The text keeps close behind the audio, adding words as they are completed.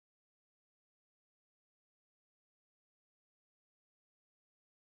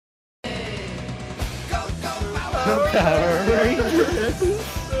Power Rangers.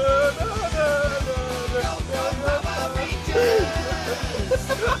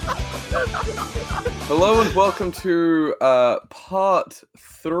 Hello and welcome to part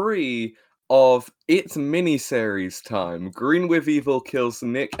 3 of It's miniseries time. Green with Evil kills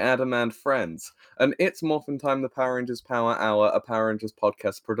Nick, Adam, and friends. And It's Morphin Time, the Power Rangers Power Hour, a Power Rangers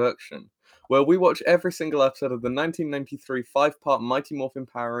podcast production, where we watch every single episode of the 1993 5-part Mighty Morphin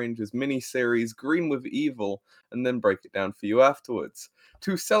Power Rangers miniseries Green with Evil, and then break it down for you afterwards.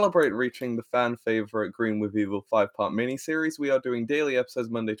 To celebrate reaching the fan favorite Green with Evil 5-part miniseries, we are doing daily episodes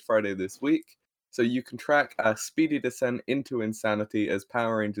Monday to Friday this week, so you can track our speedy descent into insanity as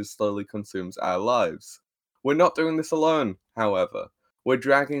Power Rangers slowly consumes our lives. We're not doing this alone, however. We're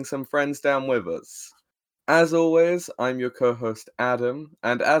dragging some friends down with us. As always, I'm your co-host Adam,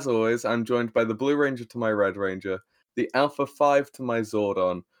 and as always, I'm joined by the Blue Ranger to my Red Ranger, the Alpha 5 to my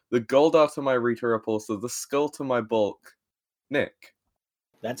Zordon, the Goldar to my Rita Repulsa, the Skull to my Bulk, Nick.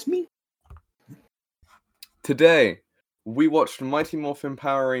 That's me. Today, we watched Mighty Morphin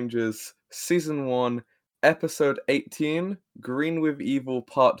Power Rangers Season 1, Episode 18, Green with Evil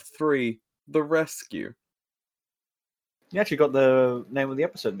Part 3, The Rescue. You actually got the name of the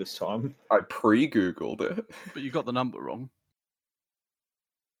episode this time. I pre-googled it. But you got the number wrong.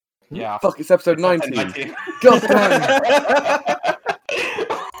 Yeah. Fuck, it's episode 19. God damn.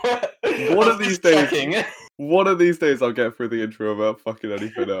 One of these days I'll get through the intro without fucking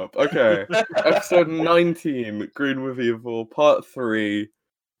anything up. Okay. Episode 19, Green with Evil, Part 3,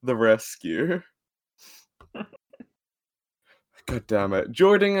 The Rescue. God damn it.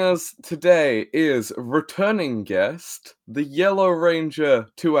 Joining us today is returning guest, the Yellow Ranger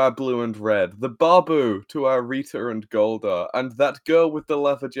to our Blue and Red, the Babu to our Rita and Goldar, and that girl with the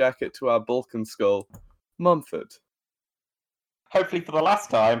leather jacket to our Bulk and Skull, Mumford. Hopefully for the last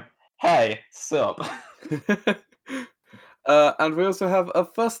time. Hey, sup? And we also have a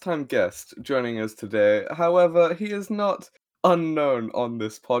first-time guest joining us today. However, he is not unknown on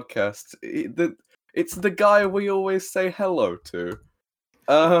this podcast. It's the guy we always say hello to.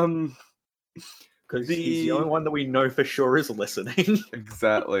 Because he's the only one that we know for sure is listening.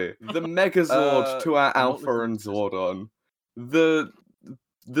 Exactly. The Megazord to our Alpha and Zordon. The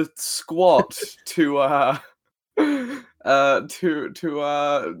Squat to our to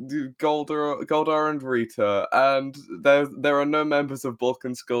Goldar and Rita, and there are no members of Bulk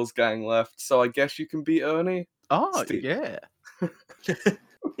and Skull's gang left, so I guess you can be Ernie. Oh, Steve. yeah.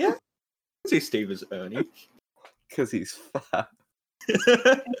 Yeah. I see Steve as Ernie. Because he's fat.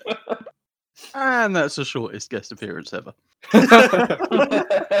 And that's the shortest guest appearance ever.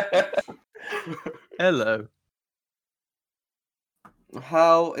 Hello.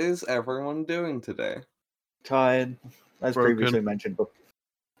 How is everyone doing today? Tired, as Broken. previously mentioned. But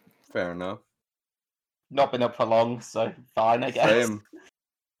Fair enough. Not been up for long, so fine, I guess. Same.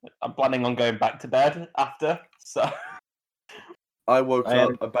 I'm planning on going back to bed after, so... I woke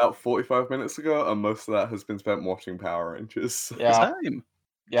up about 45 minutes ago, and most of that has been spent watching Power Rangers. Yeah. Same.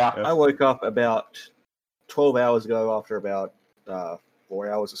 Yeah. I woke up about 12 hours ago after about 4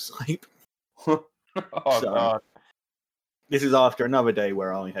 hours of sleep. Oh, So- God. This is after another day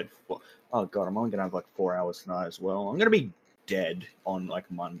where I only had oh god, I'm only gonna have like 4 hours tonight as well. I'm gonna be dead on like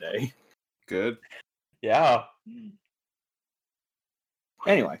Monday. Good. Yeah.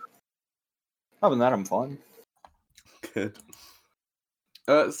 Anyway, other than that, I'm fine. Good.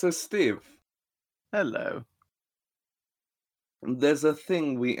 So Steve, Hello. there's a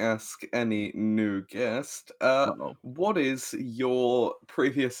thing we ask any new guest. Uh-oh. What is your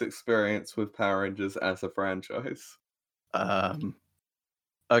previous experience with Power Rangers as a franchise?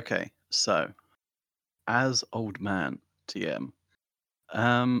 Okay, so as old man TM,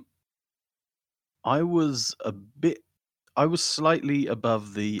 I was slightly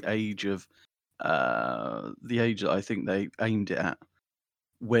above the age that I think they aimed it at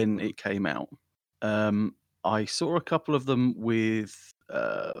when it came out. I saw a couple of them with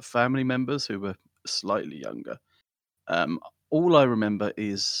family members who were slightly younger. All I remember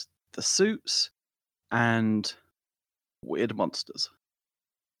is the suits and weird monsters.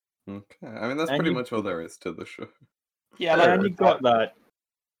 Okay, I mean that's And pretty you- much all there is to the show. Yeah, And you got that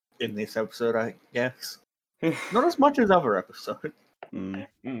in this episode, I guess. Not as much as other episodes. Mm.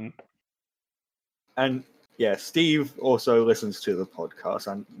 Mm. And yeah, Steve also listens to the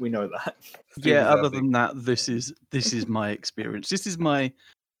podcast, and we know that. Yeah, other Exactly. than that, this is my experience. This is my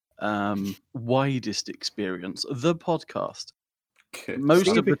widest experience. The podcast. Okay. Most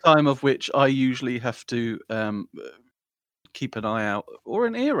Steve- of the time of which I usually have to keep an eye out or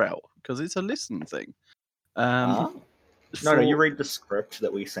an ear out because it's a listen thing. No, you read the script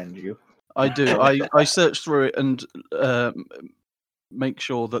that we send you. I do. I search through it and make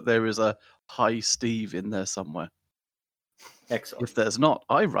sure that there is a "Hi Steve" in there somewhere. Excellent. If there's not,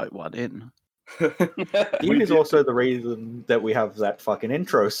 I write one in. Steve is also the reason that we have that fucking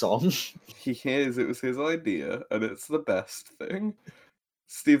intro song. He is. It was his idea, and it's the best thing.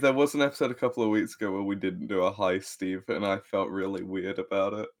 Steve, there was an episode a couple of weeks ago where we didn't do a "Hi Steve," and I felt really weird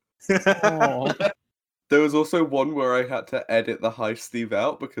about it. Oh, There was also one where I had to edit the "Hi Steve"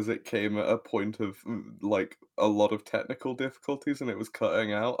 out because it came at a point of like a lot of technical difficulties and it was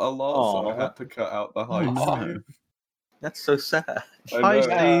cutting out a lot, so I Aw. had to cut out the "Hi Oh, no. Steve." That's so sad. I hi know.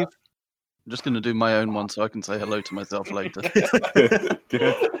 Steve. I'm just going to do my own one so I can say hello to myself later.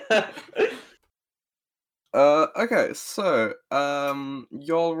 Okay, so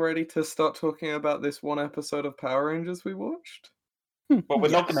y'all ready to start talking about this one episode of Power Rangers we watched? But we're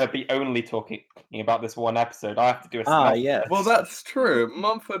not Yes. going to be only talking about this one episode. I have to do a Ah, synopsis. yes. Well, that's true.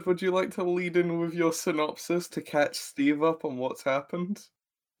 Mumford, would you like to lead in with your synopsis to catch Steve up on what's happened?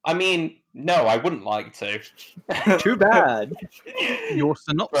 I mean, no, I wouldn't like to. Too bad. Your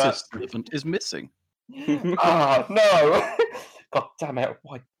synopsis servant is missing. Ah, no! God damn it!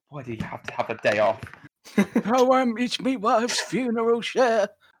 Why do you have to have a day off? Oh, it's me wife's funeral share.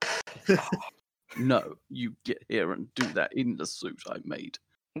 No, you get here and do that in the suit I made.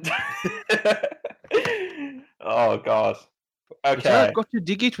 Oh God. But Okay. I've got to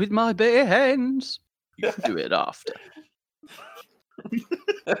dig it with my bare hands. You can do it after.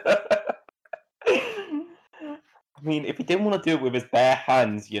 I mean, if he didn't want to do it with his bare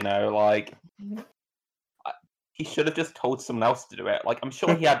hands, like he should have just told someone else to do it. Like, I'm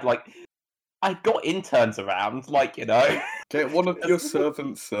sure he had I got interns around, Get one of your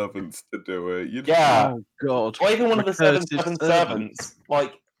servants to do it. You Yeah. Oh God. Or even one of the Recursive 7 servants. servants.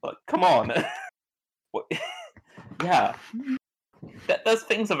 Like, come on. What- yeah. There's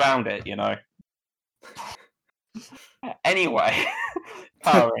things around it, Anyway,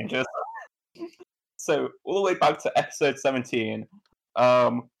 Power Rangers. So, all the way back to episode 17.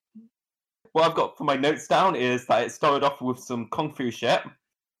 What I've got for my notes down is that it started off with some kung fu shit.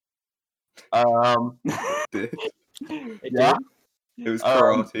 did. Yeah. It was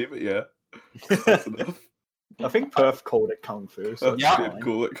karate, but yeah. That's enough. I think Perth called it Kung Fu. So That's Yeah. it's did fine.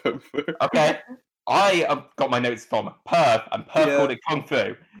 call it kung fu. Okay. I got my notes from Perth, and Perth Yeah. called it kung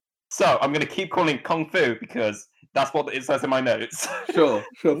fu. So I'm going to keep calling it kung fu because that's what it says in my notes. Sure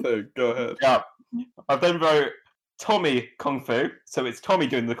thing. Go ahead. Yeah. I've then wrote Tommy kung fu, so it's Tommy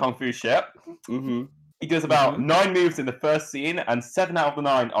doing the kung fu shit. Mm-hmm. He does about 9 moves in the first scene, and 7 out of the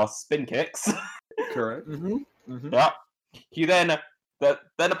 9 are spin kicks. Correct. Mm-hmm. Mm-hmm. Yeah. He then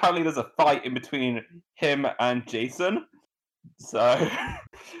apparently there's a fight in between him and Jason. So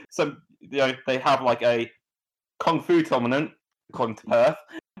they have like a kung fu tournament according to Perth,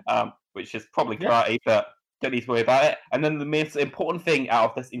 which is probably karate, but don't need to worry about it. And then the most important thing out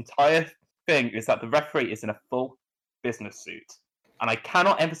of this entire thing is that the referee is in a full business suit. And I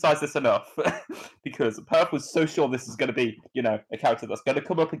cannot emphasize this enough because Perth was so sure this is going to be, a character that's going to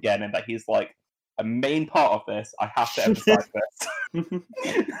come up again and that he's like a main part of this. I have to emphasize this.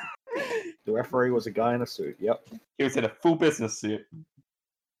 The referee was a guy in a suit. Yep. He was in a full business suit.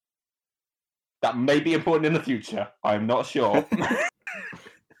 That may be important in the future. I'm not sure.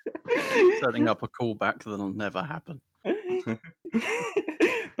 Setting up a callback that'll never happen.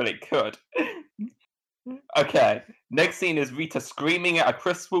 But it could. Okay, next scene is Rita screaming at a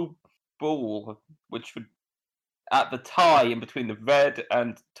crystal ball, which would at the tie in between the Red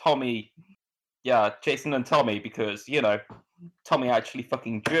and Tommy. Yeah, Jason and Tommy, because Tommy actually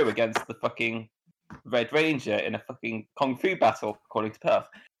fucking drew against the fucking Red Ranger in a fucking kung fu battle, according to Perth.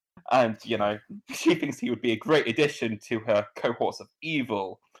 And she thinks he would be a great addition to her cohorts of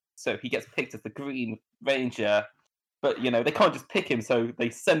evil. So he gets picked as the Green Ranger. But, they can't just pick him, so they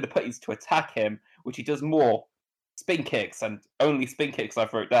send the putties to attack him, which he does more spin kicks, and only spin kicks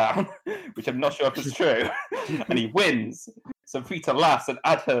I've wrote down, which I'm not sure if it's true. And he wins. So Rita laughs and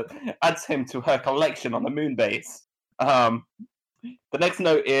adds him to her collection on the moon base. The next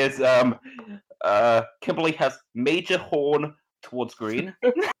note is Kimberly has major horn towards Green.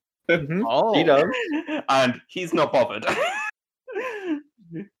 Mm-hmm. Oh, He does. And he's not bothered.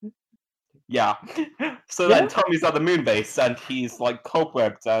 Yeah. So then Tommy's at the moon base and he's like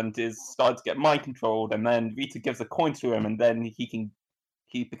cobwebbed and is starting to get mind controlled, and then Rita gives a coin to him and then he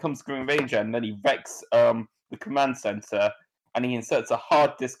becomes Green Ranger, and then he wrecks the command center and he inserts a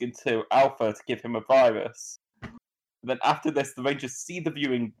hard disk into Alpha to give him a virus. And then after this, the Rangers see the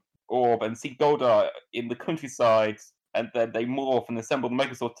viewing orb and see Goldar in the countryside, and then they morph and assemble the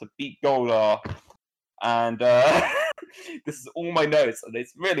Megazord to beat Goldar. And This is all my notes, and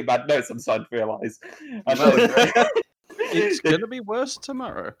it's really bad notes. I'm starting to realise. It's going to be worse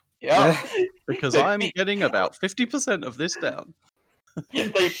tomorrow. Yeah, Because They I'm beat- getting about 50% of this down.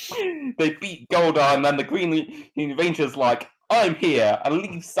 they beat Goldar, and then the Green Ranger's like, I'm here, and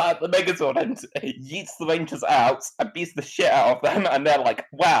leaves out the Megazord and yeets the Rangers out and beats the shit out of them, and they're like,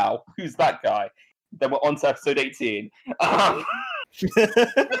 wow, who's that guy? Then we're on to episode 18. Oh,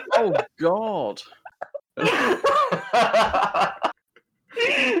 God.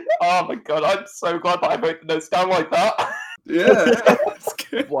 Oh my god, I'm so glad that I wrote the notes down like that. Yeah. That's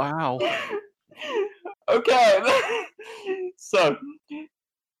good. Wow. Okay, so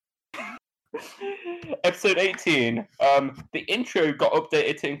episode 18. The intro got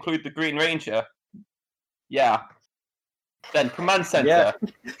updated to include the Green Ranger. Yeah. Then Command Center.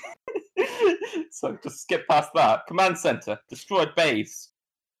 So just skip past that. Command Center, destroyed base.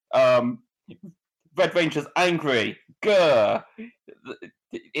 Red Ranger's angry. Grr.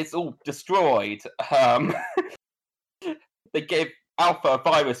 It's all destroyed. They gave Alpha a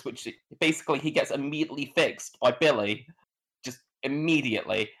virus, which basically he gets immediately fixed by Billy. Just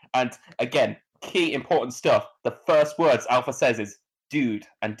immediately. And again, key important stuff. The first words Alpha says is dude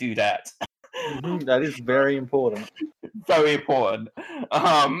and dudette. That is very important. Very important.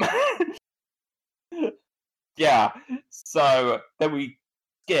 Yeah. So then we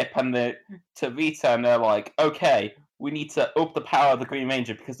skip to Rita, and they're like, okay, we need to up the power of the Green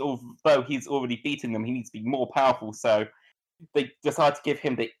Ranger because although he's already beaten them, he needs to be more powerful. So they decide to give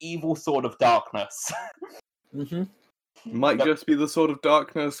him the evil sword of darkness. Might just be the Sword of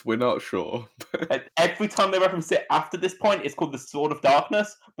Darkness, we're not sure. And every time they reference it after this point, it's called the Sword of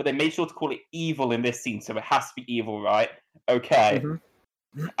Darkness, but they made sure to call it evil in this scene, so it has to be evil, right? Okay.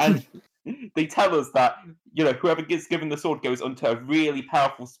 And they tell us that, whoever gets given the sword goes onto a really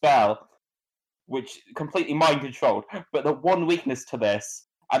powerful spell, which completely mind-controlled. But the one weakness to this,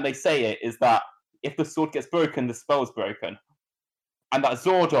 and they say it, is that if the sword gets broken, the spell's broken. And that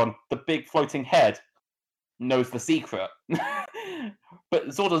Zordon, the big floating head, knows the secret. But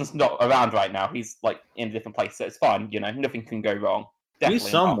Zordon's not around right now. He's in a different place, so it's fine. Nothing can go wrong. Definitely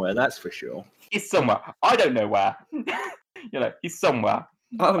He's somewhere, that's for sure. He's somewhere. I don't know where. He's somewhere.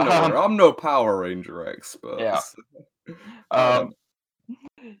 I don't know. I'm no Power Ranger expert. Yeah.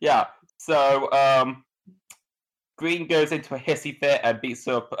 Yeah. So Green goes into a hissy fit and beats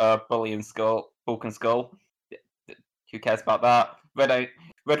up Bulk and Skull. Who cares about that?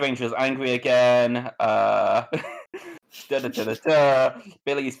 Red Ranger's angry again.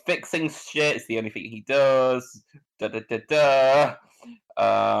 Billy's fixing shit. It's the only thing he does.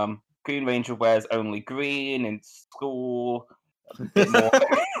 Green Ranger wears only green in school.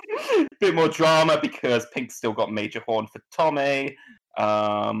 A bit more drama because Pink's still got Major Horn for Tommy.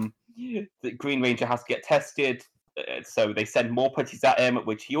 The Green Ranger has to get tested, so they send more putties at him,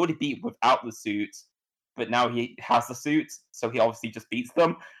 which he already beat without the suit. But now he has the suit, so he obviously just beats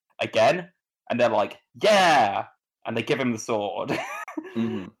them again. And they're like, yeah! And they give him the sword.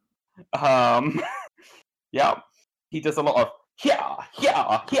 Yeah. He does a lot of yeah,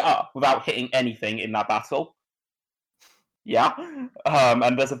 without hitting anything in that battle. Yeah.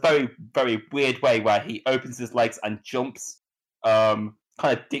 And there's a very, very weird way where he opens his legs and jumps kind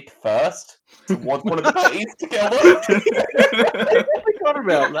of dick first towards one of the putties to kill them. I forgot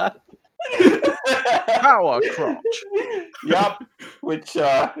about that. Power crotch. Yep, which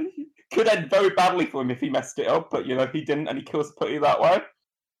could end very badly for him if he messed it up, but he didn't, and he kills the putty that way.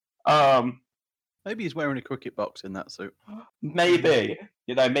 Maybe he's wearing a cricket box in that suit. Maybe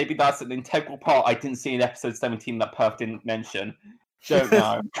maybe that's an integral part I didn't see in episode 17 that Perth didn't mention. Don't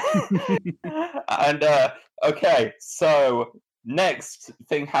know. And okay, so next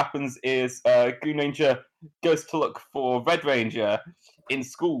thing happens is Green Ranger goes to look for Red Ranger in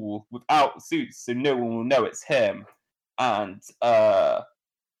school without suits, so no one will know it's him. And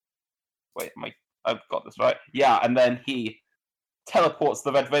wait, I've got this right. Yeah, and then he teleports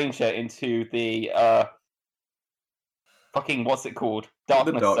the Red Ranger into the fucking what's it called?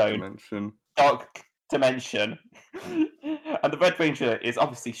 Darkness the dark zone. dimension. Dark dimension. And the Red Ranger is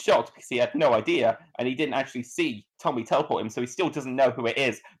obviously shocked because he had no idea, and he didn't actually see Tommy teleport him, so he still doesn't know who it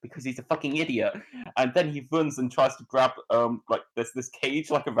is because he's a fucking idiot. And then he runs and tries to grab there's this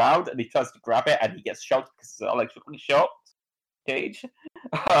cage around, and he tries to grab it, and he gets shocked because it's an electrically shocked cage,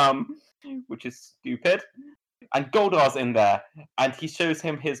 which is stupid. And Goldar's in there, and he shows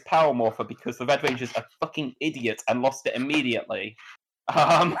him his power morpher because the Red Ranger's a fucking idiot and lost it immediately.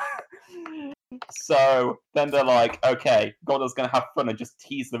 So then they're like, okay, Goldar's gonna have fun and just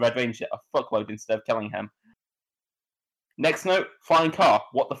tease the Red Ranger a fuckload instead of killing him. Next note, flying car.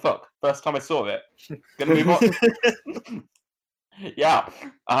 What the fuck? First time I saw it. Gonna move on. Yeah.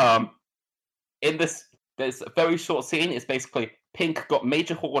 In this very short scene, it's basically Pink got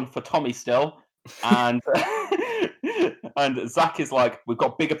major horn for Tommy still, and and Zach is like, we've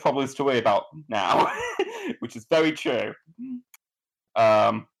got bigger problems to worry about now, which is very true.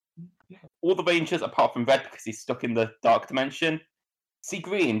 All the Rangers, apart from Red because he's stuck in the dark dimension, see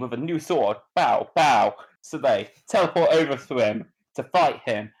Green with a new sword. Bow, bow. So they teleport over to him to fight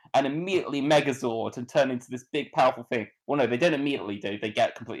him, and immediately Megazord and turn into this big, powerful thing. Well, no, they don't immediately do. They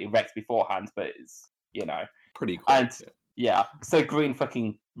get completely wrecked beforehand, but it's, Pretty cool. And yeah, so Green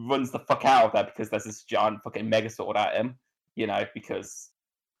fucking runs the fuck out of there because there's this giant fucking Megazord at him, because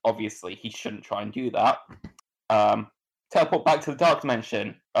obviously he shouldn't try and do that. Teleport back to the Dark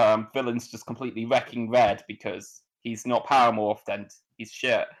Dimension. Villain's just completely wrecking Red because he's not power morphed and he's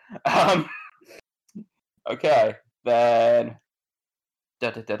shit. Okay, then.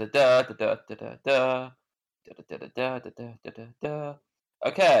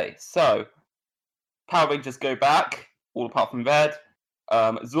 Okay, so Power Rangers go back, all apart from Red.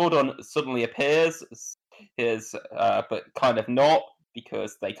 Zordon suddenly appears, but kind of not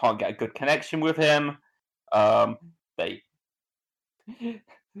because they can't get a good connection with him.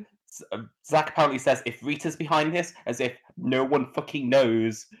 Zach apparently says if Rita's behind this, as if no one fucking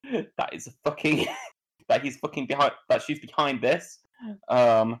knows that is fucking that she's behind this.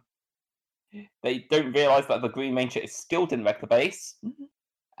 They don't realize that the Green Ranger is still didn't wreck the base,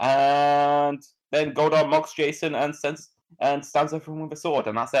 and then Goldar mocks Jason and stands over him with a sword,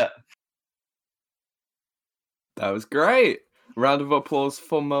 and that's it. That was great. Round of applause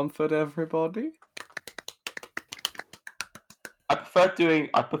for Mumford, everybody. I prefer doing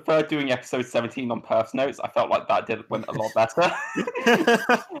episode 17 on Perth Notes. I felt like that went a lot better.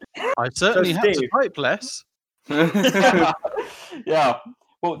 I certainly had to Steve. type less. Yeah.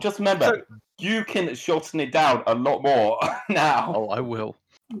 Well, just remember, you can shorten it down a lot more now. Oh, I will.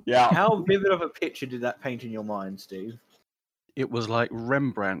 Yeah. How vivid of a picture did that paint in your mind, Steve? It was like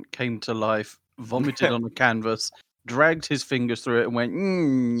Rembrandt came to life, vomited on a canvas, dragged his fingers through it, and went,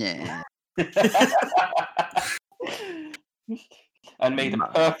 yeah. And made a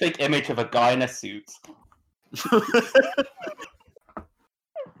perfect image of a guy in a suit.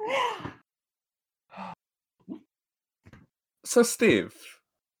 So, Steve,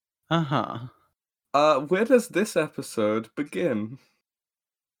 where does this episode begin?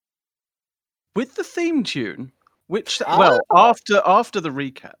 With the theme tune, which after the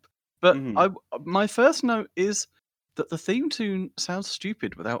recap. But my first note is that the theme tune sounds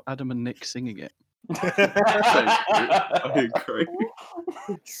stupid without Adam and Nick singing it. I agree.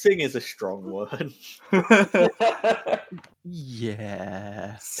 Sing is a strong word.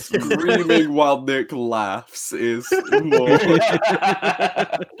 Yeah. Screaming while Nick laughs is more.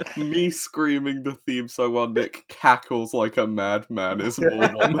 Me screaming the theme song while Nick cackles like a madman is more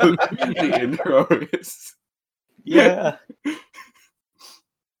what the intro is. Yeah.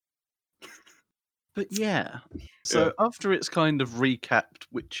 But yeah. So after it's kind of recapped,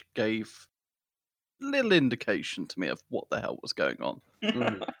 which gave little indication to me of what the hell was going on.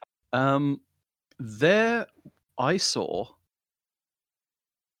 There I saw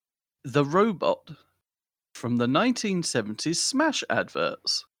the robot from the 1970s Smash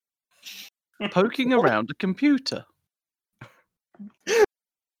adverts poking around a computer.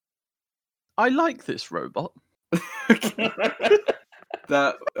 I like this robot.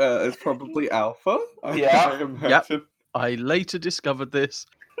 That is probably Alpha. Yeah. I imagine. I later discovered this,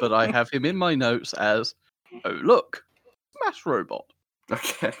 but I have him in my notes as, oh look, Smash robot.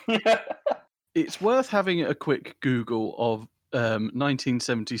 Okay. It's worth having a quick Google of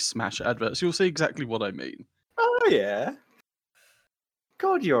 1970s Smash adverts. You'll see exactly what I mean. Oh, yeah.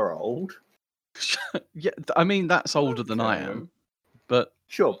 God, you're old. Yeah, I mean, that's older than I am. But,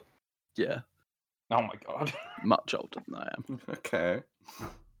 Sure. yeah, Oh my god. much older than I am. Okay.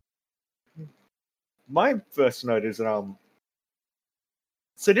 My first note is so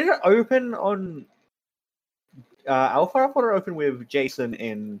did it open on Alpha? I thought it opened with Jason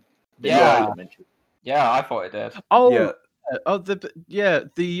in the Yeah. dimension. Yeah, I thought it did. Oh,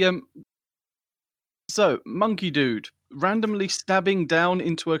 so Monkey Dude randomly stabbing down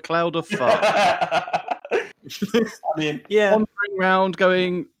into a cloud of fire, I mean, Yeah. wandering around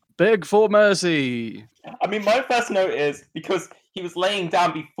going, beg for mercy. my first note is because he was laying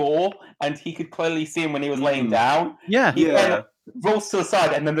down before, and he could clearly see him when he was laying down. Yeah. He Yeah. then rolls to the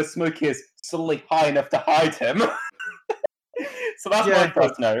side, and then the smoke is suddenly high enough to hide him. So that's Yeah. my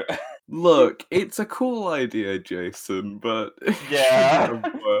first note. Look, it's a cool idea, Jason, but Yeah. it shouldn't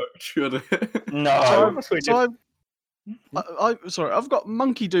have worked, should it? No. So Sorry, I've got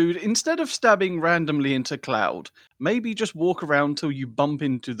Monkey Dude. Instead of stabbing randomly into Cloud, maybe just walk around till you bump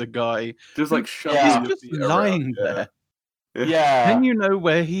into the guy. Just like shoving He's your just feet around, lying yeah. there. Yeah. Then you know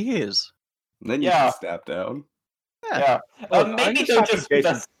where he is. And then you Yeah. can stab down. Yeah. Look, I'm Maybe just don't happy just do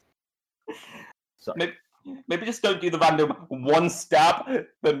Jason- this. Sorry. Maybe just don't do the random one stab,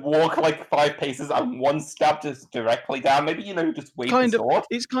 then walk like 5 paces and one stab just directly down. Maybe just wave the sword.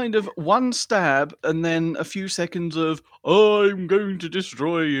 It's kind of one stab and then a few seconds of I'm going to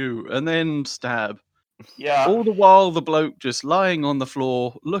destroy you, and then stab. Yeah. All the while the bloke just lying on the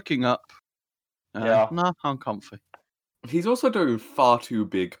floor, looking up. Yeah. Nah, I'm comfy. He's also doing far too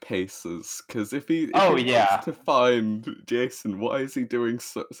big paces, because if he Oh, wants yeah. to find Jason, why is he doing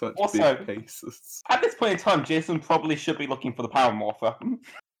such Also- big paces? At this point in time, Jason probably should be looking for the power morpher.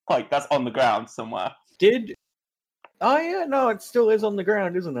 Like that's on the ground somewhere. Did? Oh yeah, no, it still is on the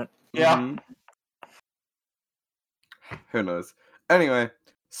ground, isn't it? Yeah. Mhm. Who knows? Anyway,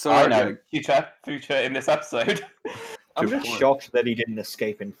 so I know. Future in this episode. I'm Good just point. shocked that he didn't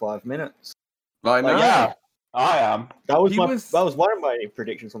escape in 5 minutes. I know. Yeah. I am. That was He my was- that was one of my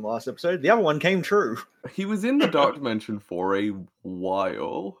predictions from the last episode. The other one came true. He was in the Dark Dimension for a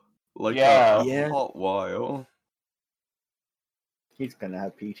while. Like Yeah. a Yeah. hot while. He's gonna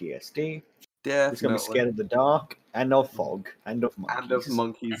have PTSD. Definitely. He's gonna be scared of the dark and of fog and of monkeys. And of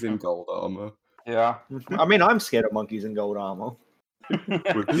monkeys in gold armor. Yeah. I mean, I'm scared of monkeys in gold armor. With Who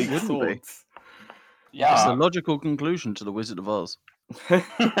big wouldn't be? swords. It's a Yeah. logical conclusion to the Wizard of Oz.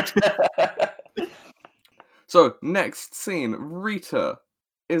 So, next scene, Rita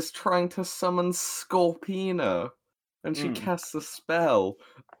is trying to summon Scorpina, and she casts a spell.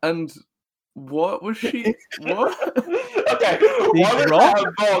 And what was she? What? Okay. Why was rock? that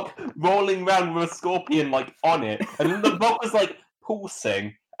a bog rolling around with a scorpion like on it, and then the bog was like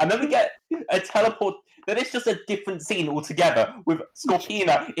pulsing, and then we get a teleport. Then it's just a different scene altogether with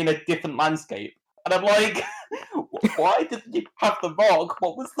Scorpina in a different landscape, and I'm like, why didn't you have the bog?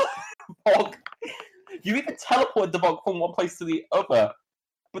 What was the bog? You even teleported the bog from one place to the other,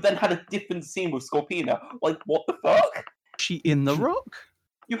 but then had a different scene with Scorpina. Like, what the fuck? She in the rock?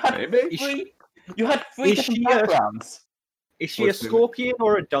 You had Maybe. three. You had 3 Is different she a- backgrounds. Is she a What's the- scorpion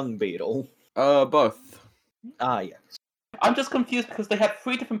or a dung beetle? Both. Ah, yes. I'm just confused because they had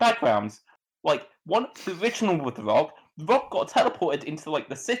 3 different backgrounds. Like, one, the original with the rock got teleported into, like,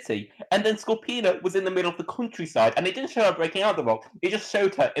 the city, and then Scorpina was in the middle of the countryside, and it didn't show her breaking out of the rock, it just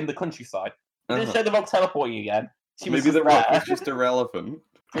showed her in the countryside. It didn't show the rock teleporting again. She was Maybe the just rock there. was just irrelevant.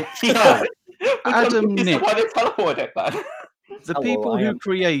 Yeah. Adam I'm confused Nick. why they teleported it then. The Oh, well, people I who am-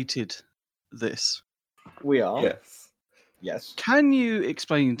 created this, We are. Yes. Yes. can you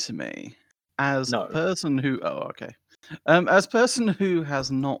explain to me, as No. a person who... Oh, okay. As a person who has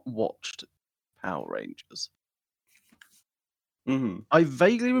not watched Power Rangers, Hmm. I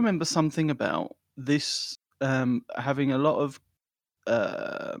vaguely remember something about this having a lot of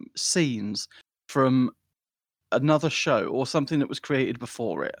scenes from another show or something that was created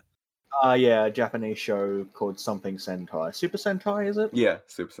before it. Yeah, a Japanese show called something Sentai. Super Sentai, is it? Yeah,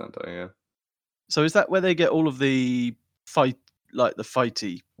 Super Sentai, yeah. So is that where they get all of the the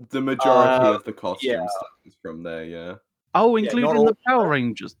fighty? The majority Uh, of the costume stuff is from there, yeah. Oh, Yeah, including not all- the Power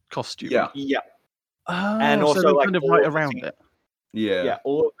Rangers costume. Yeah. Yeah. Oh, And so also, they're like, kind of all right of the around scenes- it. Yeah. Yeah,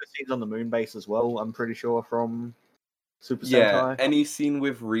 all of the scenes on the moon base as well, I'm pretty sure, from Super Yeah, Sentai. any scene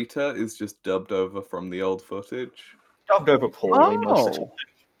with Rita is just dubbed over from the old footage. Dubbed over poorly most of the Oh.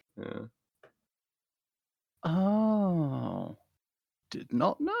 time. Yeah. Oh. Did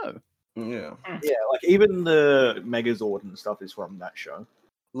not know. Yeah. Yeah, like even the Megazord and stuff is from that show.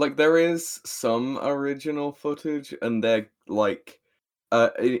 Like there is some original footage, and they're like,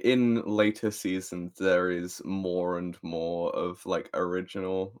 in later seasons there is more and more of like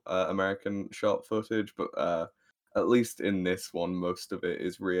original American shot footage, but at least in this one, most of it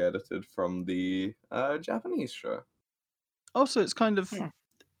is re-edited from the Japanese show. Also, it's kind of. Hmm.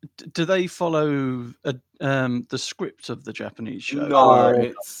 Do they follow the script of the Japanese show? No, Or-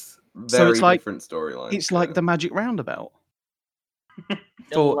 it's very like- different storylines. It's like yeah. the Magic Roundabout.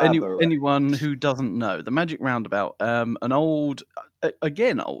 For Elaborate. anyone who doesn't know, the Magic Roundabout, an old,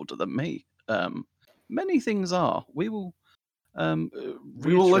 again older than me. Many things are. We will. We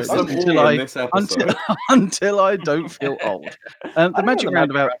will reiterate list them this all until in I this episode. until I don't feel old. I The don't Magic know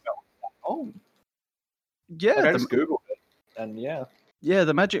Roundabout. Oh, Yeah, like, I the, just googled it, and yeah,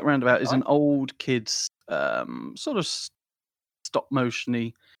 the Magic Roundabout is an old kids sort of stop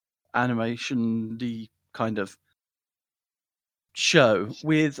motiony animation-y kind of show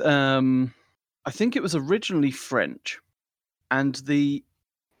with I think it was originally French, and the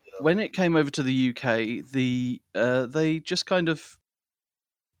when it came over to the UK, they just kind of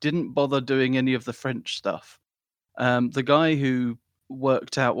didn't bother doing any of the French stuff. The guy who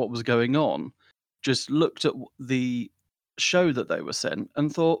worked out what was going on just looked at the show that they were sent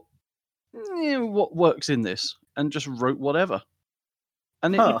and thought, what works in this? And just wrote whatever.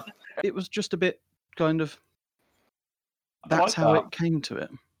 And it was just a bit kind of... That's how it came to it.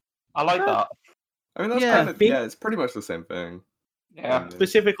 I like that. I mean, that's kind of, it's pretty much the same thing. Yeah.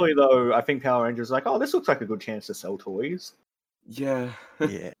 Specifically, though, I think Power Rangers like, oh, this looks like a good chance to sell toys. Yeah.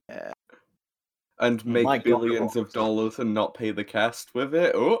 Yeah. And make billions of dollars and not pay the cast with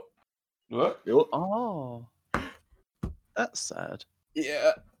it. Oh. What? Oh. That's sad.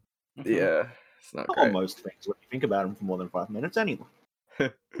 Yeah. Yeah. It's not Not great. on most things when you think about them for more than 5 minutes anyway.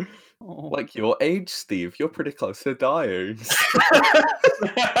 Like your age, Steve, you're pretty close to dying.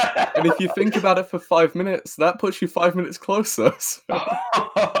 And if you think about it for 5 minutes, that puts you 5 minutes closer. So.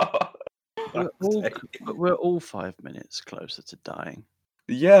 We're all 5 minutes closer to dying.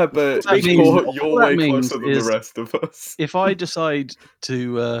 Yeah, but you're way closer than the rest of us. If I decide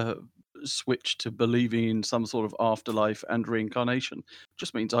to switch to believing in some sort of afterlife and reincarnation,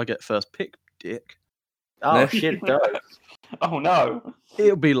 just means I get first pick, dick. Oh, shit, it does. Oh, no.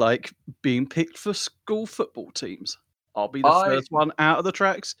 It'll be like being picked for school football teams. I'll be the first one out of the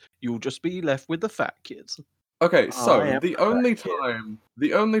tracks. You'll just be left with the fat kids. Okay, so the only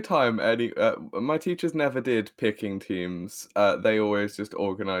time any my teachers never did picking teams. They always just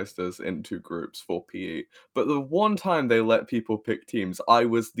organized us into groups for PE. But the one time they let people pick teams, I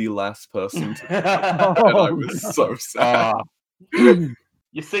was the last person to pick, and I was so sad.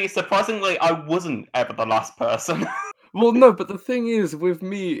 You see, surprisingly, I wasn't ever the last person. Well, no, but the thing is, with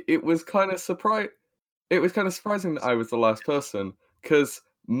me, it was kind of surprising that I was the last person, because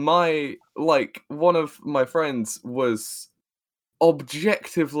one of my friends was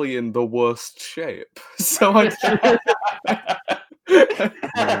objectively in the worst shape. So when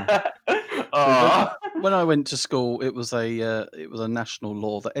I went to school, it was a national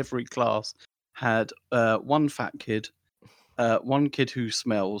law that every class had one fat kid, one kid who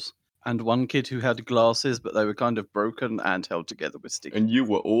smells, and one kid who had glasses, but they were kind of broken and held together with sticky. And you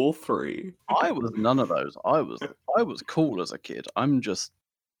were all three. I was none of those. I was cool as a kid. I'm just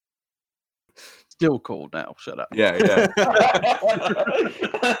still cool now. Shut up. Yeah.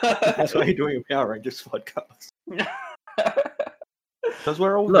 That's why you're doing a Power Rangers podcast. Because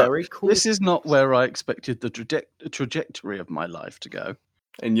we're all very cool. This is not where I expected the trajectory of my life to go.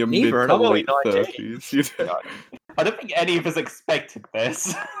 In your mid to late 30s. I don't think any of us expected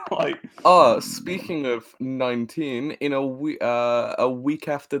this. Speaking of 19, in a week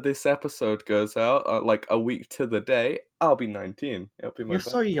after this episode goes out, like a week to the day, I'll be 19. You're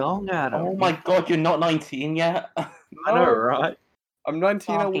so young, Adam. Oh my god, you're not 19 yet? I know, right? I'm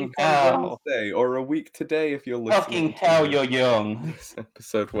 19 a week on Wednesday, or a week today if you're listening. Fucking hell, you're young. This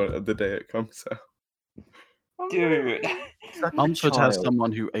episode, the day it comes out. Dude. Mumford has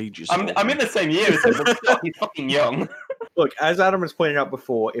someone who ages. I'm in the same year as him, but he's fucking young. Look, as Adam has pointed out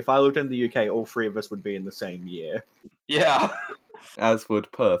before, if I lived in the UK, all three of us would be in the same year. Yeah. As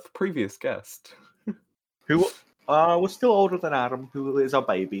would Perth, previous guest. Who was still older than Adam, who is a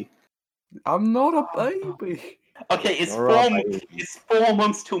baby. I'm not a baby. Okay, it's 4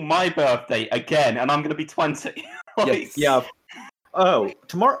 months till my birthday again, and I'm going to be 20. Yeah. Oh,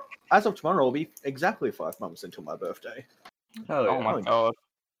 tomorrow... As of tomorrow, it'll be exactly 5 months until my birthday. Oh my god.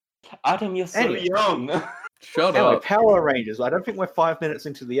 Adam, you're so young. Shut up. Power Rangers. I don't think we're 5 minutes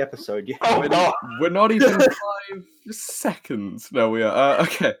into the episode yet. We're not even 5 seconds. No, we are.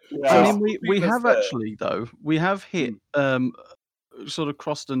 Okay. Yeah. I mean, we have actually, though, we have hit, sort of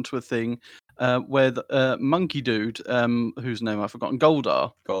crossed into a thing where the monkey dude, whose name I've forgotten,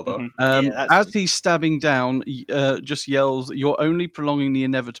 Goldar. As he's stabbing down, just yells, "You're only prolonging the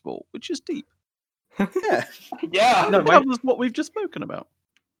inevitable," which is deep. Yeah. No, covers what we've just spoken about.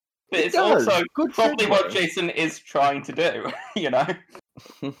 But it's also probably what Jason is trying to do, you know?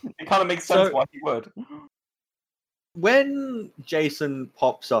 It kind of makes sense why he would. When Jason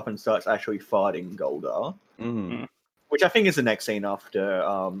pops up and starts actually fighting Goldar, which I think is the next scene after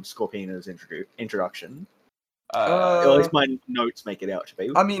Scorpiona's introduction. At least my notes make it out to be.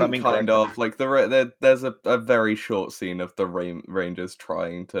 I mean, kind of. Like, there's a very short scene of the Rangers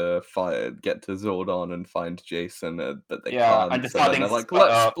trying to get to Zordon and find Jason, but they can't. And so then they're like,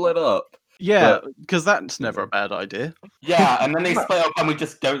 let's split up. Yeah, because that's never a bad idea. Yeah, and then they split up and we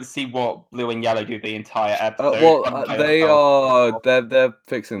just don't see what Blue and Yellow do the entire episode. They're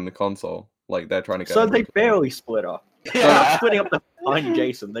fixing the console. Like, they're trying to get... So they barely split up. Yeah. Splitting up the find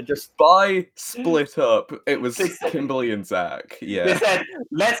Jason. They're just By split up, it was Kimberly and Zach. Yeah. They said,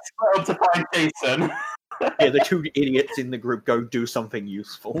 let's split up to find Jason. the two idiots in the group go do something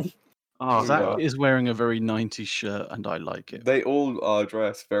useful. Oh, Zach God. is wearing a very 90s shirt, and I like it. They all are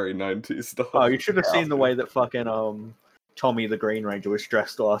dressed very 90s style. Oh, you should have seen the way that fucking Tommy the Green Ranger was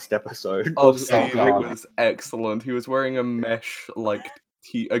dressed last episode. Oh, God. it was excellent. He was wearing a mesh,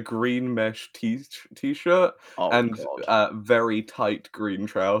 a green mesh t-shirt and very tight green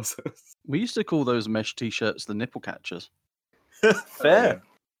trousers. We used to call those mesh t-shirts the nipple catchers. Fair.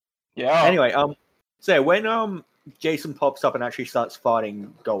 Yeah. Anyway, so when Jason pops up and actually starts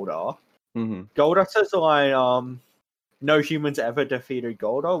fighting Goldar, Goldar says the line, no humans ever defeated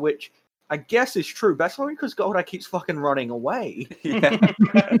Goldar, which I guess is true. That's only because Goldar keeps fucking running away. Yeah.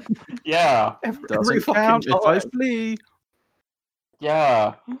 Yeah. Doesn't count if I flee.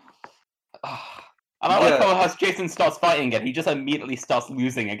 Yeah. And I like how as Jason starts fighting again, he just immediately starts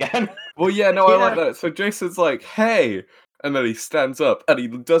losing again. Well, yeah, no, I like that. So Jason's like, hey! And then he stands up and he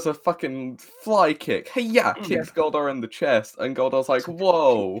does a fucking fly kick. Hey, yeah! Kicks Goldar in the chest. And Goldar's like,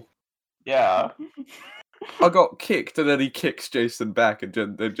 whoa! Yeah. I got kicked. And then he kicks Jason back and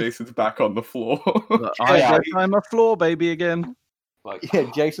then Jason's back on the floor. I'm a floor baby again.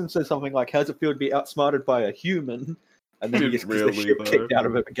 Jason says something like, how's it feel to be outsmarted by a human? And then he just gets the shit kicked out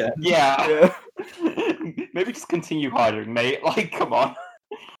of him again. Yeah. Maybe just continue hiding, mate. Like, come on.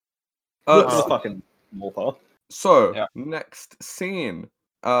 Fucking morpher. So, next scene.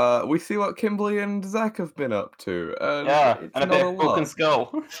 We see what Kimberly and Zach have been up to. And a bit of Broken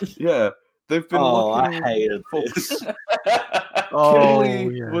Skull. Yeah, they've been looking I hated this.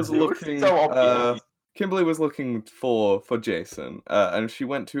 Kimberly was looking... Kimberly was looking for Jason, and she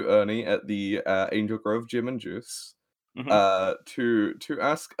went to Ernie at the Angel Grove Gym and Juice to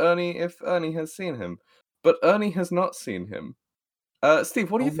ask Ernie if Ernie has seen him. But Ernie has not seen him.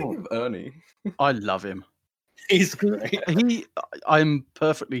 Steve, what do you think of Ernie? I love him. He's great. I'm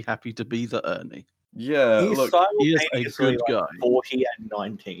perfectly happy to be the Ernie. Yeah, he is a good guy. 40 and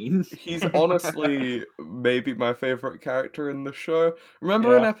 19. He's honestly maybe my favorite character in the show.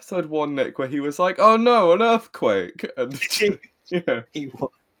 Remember in episode 1, Nick, where he was like, "Oh no, an earthquake!" And he was.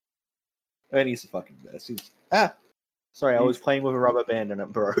 Ernie's the fucking best. Sorry, I was playing with a rubber band and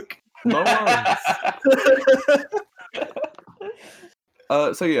it broke. No worries.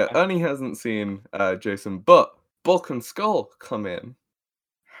 So Ernie hasn't seen Jason, but Bulk and Skull come in.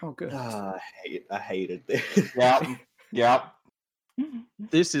 How good! I hated this. Yeah.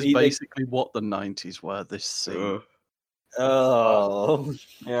 This is basically what the 90s were. This scene.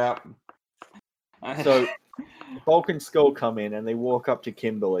 Yeah. So Bulk and Skull come in and they walk up to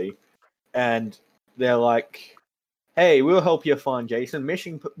Kimberly, and they're like, "Hey, we'll help you find Jason.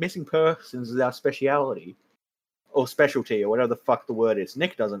 Missing persons is our speciality." Or specialty, or whatever the fuck the word is.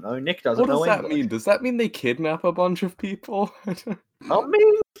 Nick doesn't know. Nick doesn't know. What does that mean? Does that mean they kidnap a bunch of people? I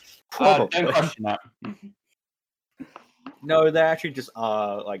mean, don't question that. No, they actually just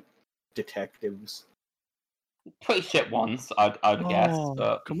are like detectives. Pretty shit ones, I'd guess.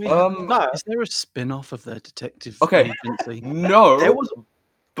 But Can we? Is there a spin-off of their detective agency? No. There was,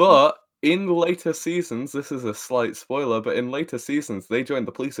 but in later seasons, this is a slight spoiler, but in later seasons, they joined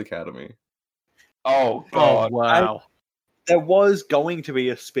the police academy. Oh god! Oh, wow! There was going to be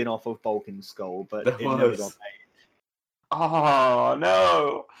a spin-off of Bulk and Skull, but it never got made. Oh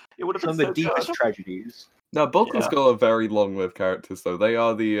no! It would have been some of the deepest tragedies. Now, Bulk and Skull are very long-lived characters, though. They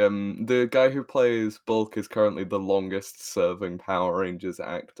are the guy who plays Bulk is currently the longest-serving Power Rangers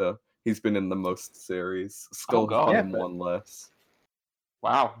actor. He's been in the most series. Skull has been in one less.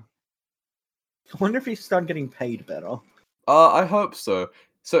 Wow! I wonder if he started getting paid better. I hope so.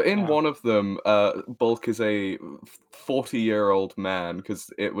 So in one of them, Bulk is a 40-year-old man, because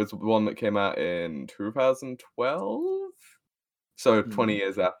it was one that came out in 2012? So 20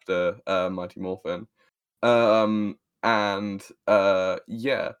 years after Mighty Morphin. So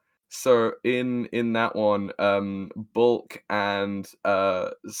in that one, Bulk and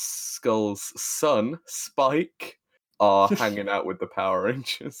Skull's son, Spike, are hanging out with the Power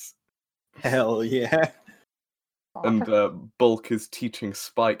Rangers. Hell yeah. And Bulk is teaching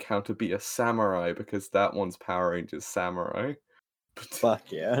Spike how to be a samurai, because that one's Power Rangers Samurai.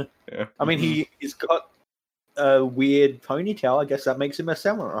 Fuck yeah. I mean, he's got a weird ponytail. I guess that makes him a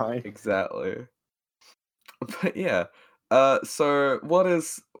samurai. Exactly. But yeah. So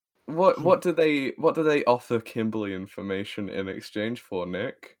what do they offer Kimberly information in exchange for,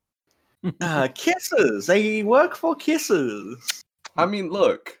 Nick? Kisses. They work for kisses. I mean,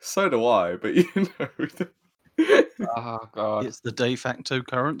 look, so do I, but you know. Oh god. It's the de facto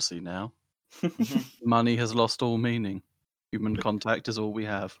currency now. Money has lost all meaning. Human contact is all we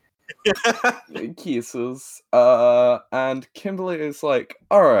have. Kisses. And Kimberly is like,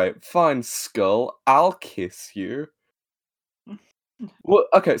 alright, fine, Skull, I'll kiss you. Well,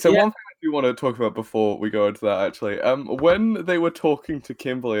 okay, so one thing I do want to talk about before we go into that, actually, when they were talking to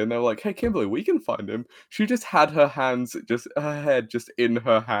Kimberly and they were like, hey, Kimberly, we can find him, she just had her head just in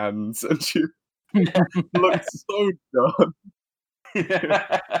her hands, and she looked so dumb. She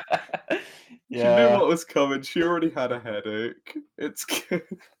knew what was coming, she already had a headache. It's good.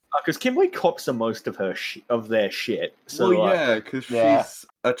 Because Kimberly cops are most of their shit. So because she's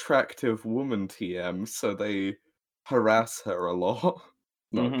attractive woman TM, so they harass her a lot.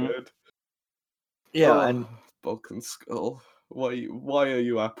 Not good. Yeah, and Bulk and Skull. Why are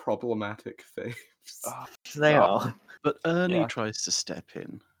you our problematic thieves? They are. But Ernie tries to step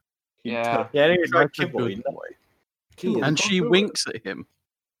in. Yeah. He's like That's a Kimberly. good boy. And she winks at him.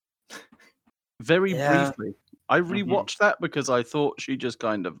 Very briefly. I rewatched that because I thought she just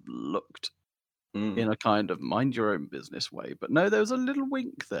kind of looked in a kind of mind your own business way. But no, there was a little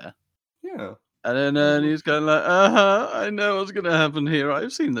wink there. Yeah. And then Ernie's kind of like, I know what's going to happen here.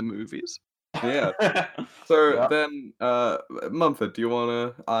 I've seen the movies. Yeah. So then, Mumford, do you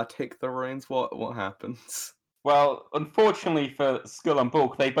want to take the reins? What happens? Well, unfortunately for Skull and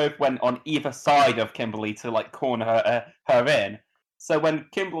Bulk, they both went on either side of Kimberly to like corner her in. So when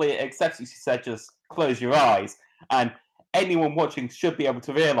Kimberly accepts it, she said, "Just close your eyes." And anyone watching should be able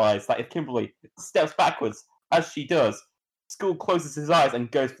to realize that if Kimberly steps backwards, as she does, Skull closes his eyes and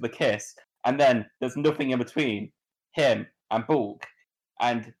goes for the kiss, and then there's nothing in between him and Bulk,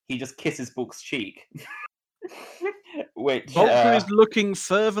 and he just kisses Bulk's cheek. Which Bulk is looking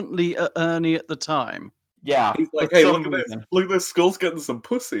fervently at Ernie at the time. Yeah. He's like, hey, look at this. Look at this. Skull's getting some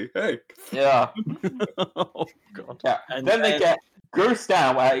pussy. Hey. Yeah. Oh, God. Yeah. And then they get grossed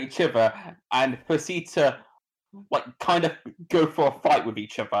out at each other and proceed to, like, kind of go for a fight with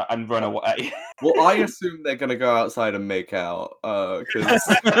each other and run away. Well, I assume they're going to go outside and make out. Cause...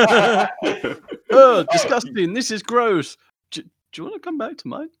 Oh, disgusting. This is gross. Do you want to come back to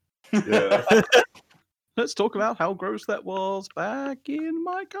mine? Yeah. Let's talk about how gross that was back in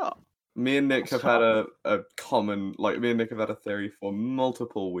my car. Me and Nick have had a common, like, me and Nick have had a theory for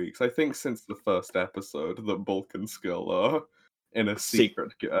multiple weeks. I think since the first episode that Bulk and Skull are in a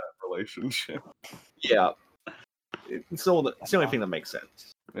secret relationship. Yeah. It's the only thing that makes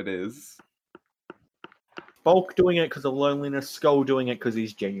sense. It is. Bulk doing it because of loneliness, Skull doing it because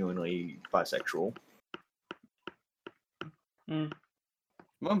he's genuinely bisexual.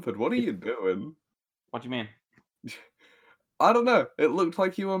 Mumford, what are you doing? What do you mean? I don't know. It looked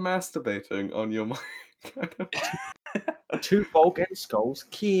like you were masturbating on your mic. Two Bulk and Skulls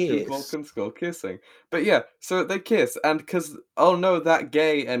kiss. Two Bulk and Skull kissing. But yeah, so they kiss, and because, oh no, that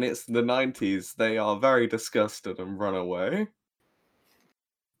gay and it's the 90s, they are very disgusted and run away.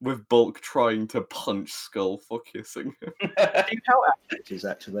 With Bulk trying to punch Skull for kissing him. How accurate is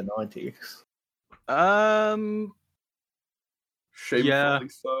that to the 90s? Shamefully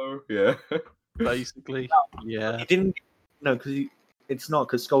so, yeah. Basically, yeah. He didn't. No, because it's not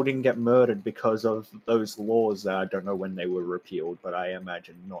because Skull didn't get murdered because of those laws that I don't know when they were repealed, but I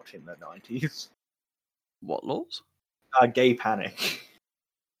imagine not in the 90s. What laws? Gay panic.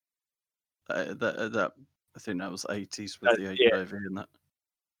 That I think that was 80s with the HIV and that.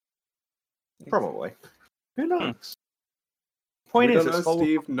 Probably. Who knows? Point is,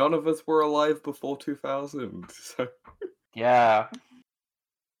 Steve, none of us were alive before 2000. So. Yeah.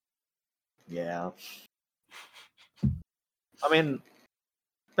 Yeah. I mean,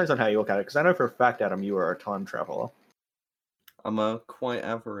 depends on how you look at it, because I know for a fact, Adam, you are a time traveler. I'm a quite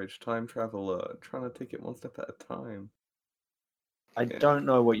average time traveler, trying to take it one step at a time. I don't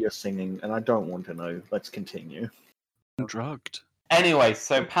know what you're singing, and I don't want to know. Let's continue. I'm drugged. Anyway,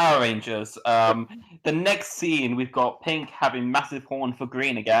 so Power Rangers. The next scene, we've got Pink having massive horn for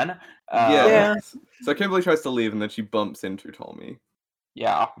Green again. Yeah. So Kimberly tries to leave, and then she bumps into Tommy.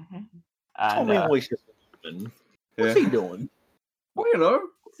 Yeah. And, Tommy always just what's he doing? Well, you know,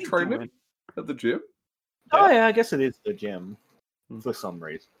 training at the gym. Oh yeah, I guess it is the gym for some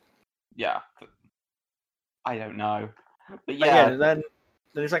reason. Yeah. I don't know. But yeah, then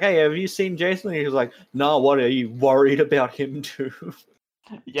he's like, "Hey, have you seen Jason?" And he was like, "Nah, what are you worried about him too?"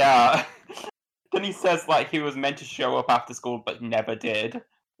 Yeah. Then he says like he was meant to show up after school but never did,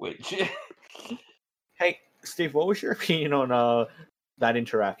 which Hey, Steve, what was your opinion on that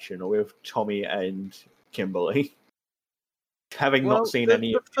interaction with Tommy and Kimberly? Having not seen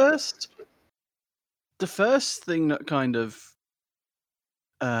any the first thing that kind of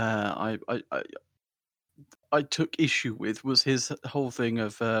I took issue with was his whole thing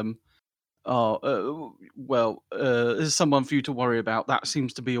of there's someone for you to worry about. That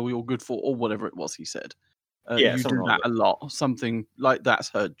seems to be all you're good for, or whatever it was he said. Yeah, you do something that like a lot. Something like that's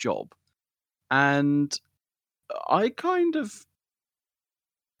her job. And I kind of...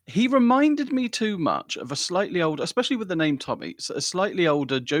 He reminded me too much of a slightly older, especially with the name Tommy, a slightly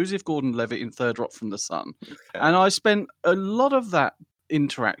older Joseph Gordon-Levitt in Third Rock from the Sun. Okay. And I spent a lot of that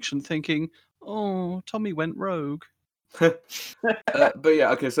interaction thinking, oh, Tommy went rogue. But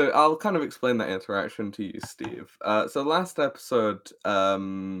yeah, okay, so I'll kind of explain that interaction to you, Steve. So last episode,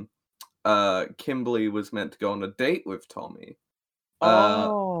 Kimberly was meant to go on a date with Tommy.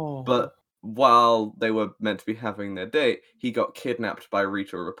 But while they were meant to be having their date, he got kidnapped by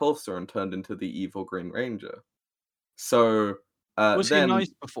Rita Repulsa and turned into the evil Green Ranger. So was then he nice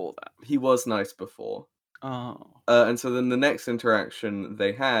before that? He was nice before. Oh. And so then the next interaction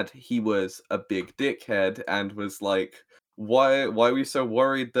they had, he was a big dickhead and was like, why were you so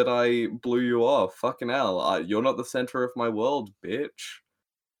worried that I blew you off? Fucking hell, you're not the center of my world, bitch.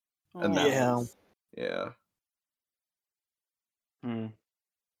 And that was, yeah. And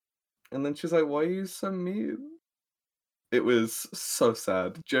then she's like, why are you so mean? It was so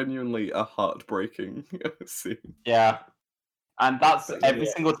sad. Genuinely a heartbreaking scene. Yeah. And that's every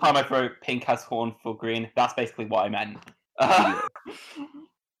single time I wrote pink has horn for green, that's basically what I meant.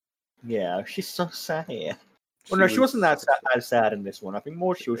 Yeah, she's so sad. Well, no, she wasn't that as sad in this one. I think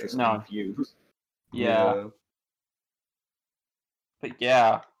more she was just confused. Yeah. But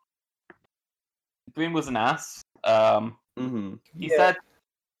yeah. Green was an ass.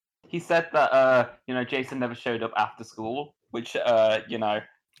 He said that Jason never showed up after school, which is a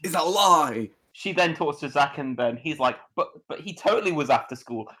lie. She then talks to Zach, and then he's like, but he totally was after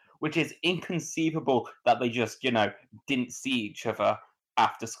school, which is inconceivable that they just didn't see each other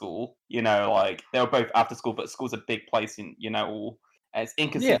after school. Like they were both after school, but school's a big place in it's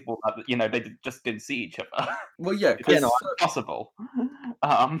inconceivable that they just didn't see each other. Well, yeah, it's impossible.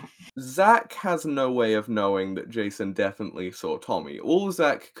 Zach has no way of knowing that Jason definitely saw Tommy. All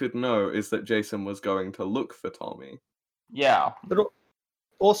Zach could know is that Jason was going to look for Tommy. Yeah. But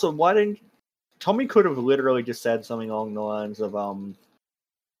also, why didn't Tommy could have literally just said something along the lines of,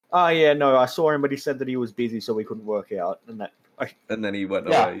 I saw him, but he said that he was busy, so we couldn't work out. And then he went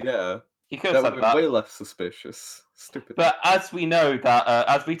away, yeah. He could have said that. Way less suspicious. Stupid. But as we know that,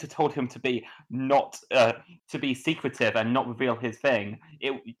 as Rita told him to be not, to be secretive and not reveal his thing,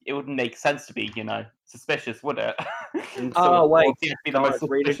 it wouldn't make sense to be, suspicious, would it? Wait. Be the most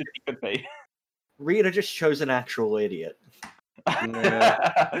suspicious he could be. Rita just chose an actual idiot.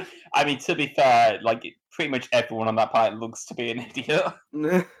 Yeah. I mean, to be fair, like pretty much everyone on that planet looks to be an idiot.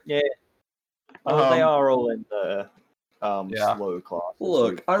 Yeah. They are all in the slow class.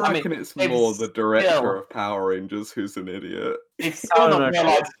 Look, I reckon it's more the director of Power Rangers who's an idiot. It's still not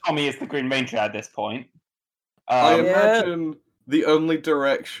realized Tommy is the Green Ranger at this point. I imagine the only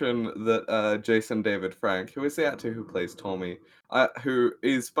direction that Jason David Frank, who is the actor who plays Tommy, who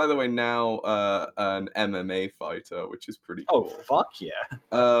is, by the way, now an MMA fighter, which is pretty cool. Oh, fuck yeah.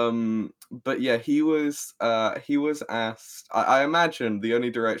 But yeah, he was asked, I imagine the only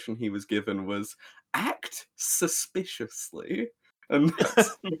direction he was given was act suspiciously. And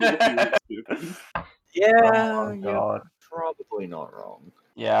that's you're probably not wrong.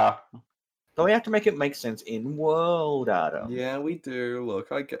 Yeah. But we have to make it make sense in world, Adam. Yeah, we do. Look,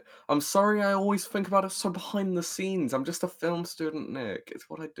 I'm sorry I always think about it so behind the scenes. I'm just a film student, Nick. It's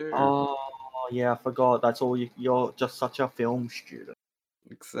what I do. Oh, yeah, I forgot. That's all you're just such a film student.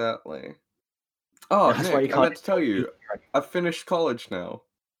 Exactly. Oh, that's Nick, I meant to tell you, I've finished college now.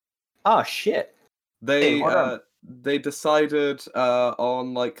 Oh, shit. They decided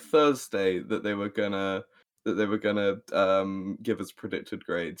on like Thursday that they were gonna give us predicted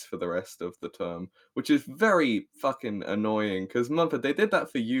grades for the rest of the term, which is very fucking annoying because Mumford, they did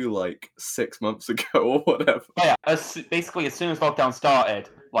that for you like 6 months ago or whatever. Yeah, basically as soon as lockdown started,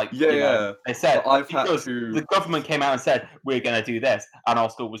 they said the government came out and said we're gonna do this, and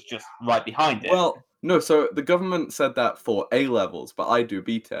our school was just right behind it. Well, no, so the government said that for A levels, but I do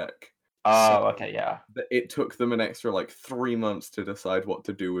BTech. Oh, okay, yeah. It took them an extra 3 months to decide what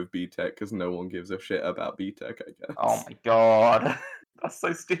to do with BTech because no one gives a shit about BTech, I guess. Oh my god. That's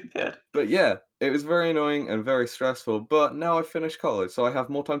so stupid. But yeah, it was very annoying and very stressful, but now I've finished college, so I have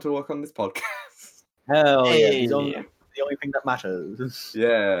more time to work on this podcast. Hell yeah. The only thing that matters.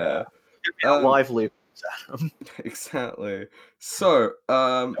 Yeah. Live loop. Exactly. So,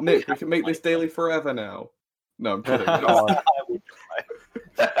 Nick, we can make this daily forever now. No, I'm kidding.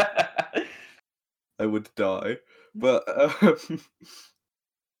 I would die. But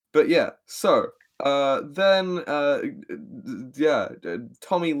yeah, so Then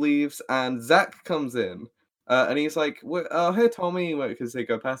Tommy leaves and Zach comes in. And he's like, "Oh, hey, Tommy," because they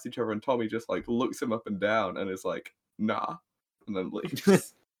go past each other, and Tommy just like looks him up and down, and is like, "Nah," and then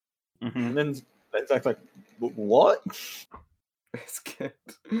leaves. And then Zach's like, "What?" It's good.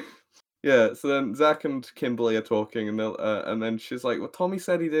 Yeah. So then Zach and Kimberly are talking, and then she's like, "Well, Tommy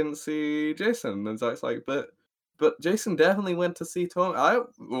said he didn't see Jason," and Zach's like, "But Jason definitely went to see Tommy. I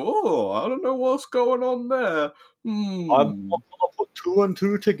don't know what's going on there. I'm gonna put 2 and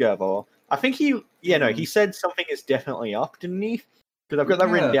 2 together." I think he said something is definitely up, didn't he? Because I've got that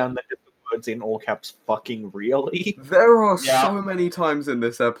written down, the words in all caps, fucking really. There are so many times in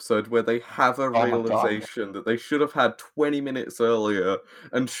this episode where they have a realization that they should have had 20 minutes earlier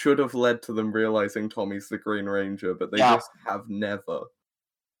and should have led to them realizing Tommy's the Green Ranger, but they just have never.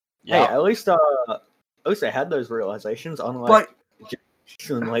 Yeah. Hey, at least they had those realizations, unlike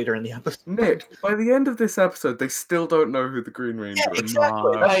later in the episode. Nick, by the end of this episode, they still don't know who the Green Ranger is.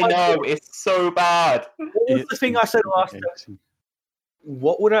 Exactly. I know, it's so bad. What was the thing I said last episode?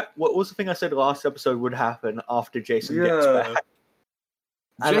 What was the thing I said last episode would happen after Jason gets back?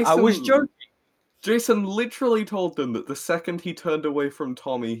 And I was joking. Jason literally told them that the second he turned away from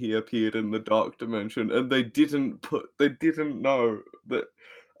Tommy, he appeared in the dark dimension, and they didn't know that.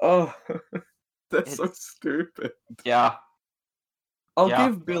 Oh, that's so stupid. Yeah. I'll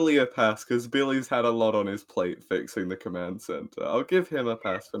give Billy a pass, because Billy's had a lot on his plate fixing the command center. I'll give him a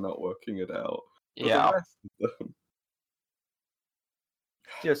pass for not working it out. But yeah. The rest of them...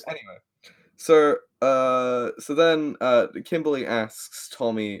 Just anyway. So then Kimberly asks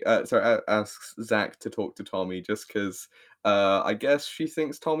asks Zach to talk to Tommy, just because I guess she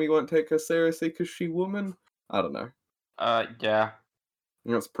thinks Tommy won't take her seriously because she's woman. I don't know. Yeah.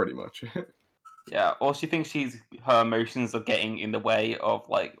 That's pretty much it. Yeah, or she thinks her emotions are getting in the way of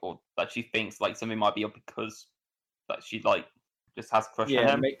or that she thinks something might be up because that she just has a crush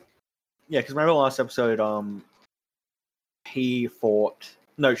on him. Because remember last episode, she thought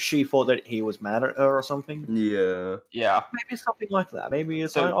that he was mad at her or something. Yeah. Yeah. Maybe something like that. Maybe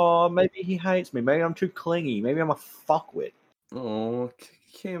it's maybe he hates me. Maybe I'm too clingy. Maybe I'm a fuckwit. Oh,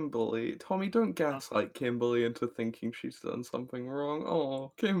 Kimberly. Tommy, don't gaslight Kimberly into thinking she's done something wrong.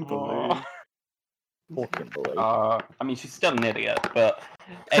 Oh, Kimberly. Poor Kimberly. I mean, she's still an idiot, but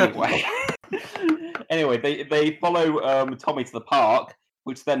anyway. Anyway, they follow Tommy to the park,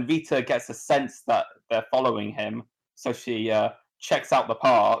 which then Vita gets a sense that they're following him, so she checks out the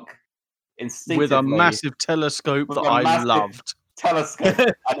park instinctively. With a massive telescope that I loved. Telescope.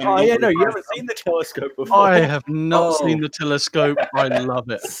 You haven't seen the telescope before. I have not seen the telescope. I love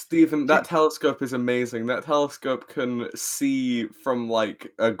it. Stephen, that telescope is amazing. That telescope can see from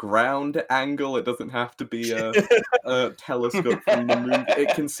a ground angle. It doesn't have to be a telescope from the moon.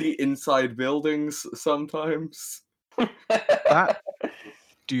 It can see inside buildings sometimes. That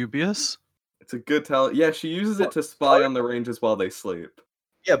dubious. It's a good Yeah, she uses it to spy on the Rangers while they sleep.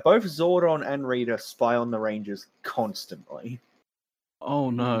 Yeah, both Zordon and Rita spy on the Rangers constantly.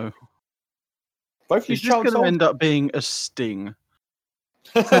 Oh no. Both She's just going to end up being a sting.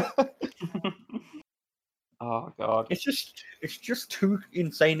 Oh god. It's just two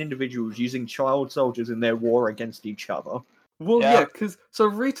insane individuals using child soldiers in their war against each other. Well, yeah, because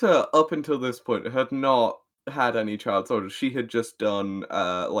Rita, up until this point, had not had any child soldiers. She had just done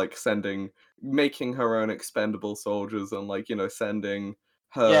making her own expendable soldiers and sending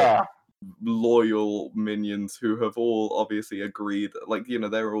her loyal minions who have all obviously agreed,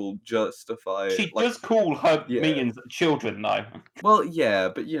 they're all justified. She does call her minions children, though. Well, yeah,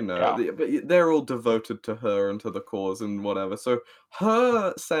 but but they're all devoted to her and to the cause and whatever. So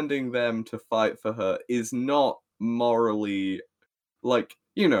her sending them to fight for her is not morally,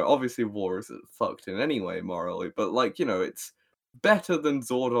 obviously war is fucked in any way morally, but it's better than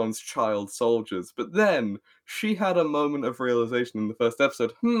Zordon's child soldiers. But then she had a moment of realization in the first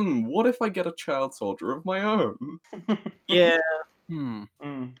episode. What if I get a child soldier of my own? Yeah.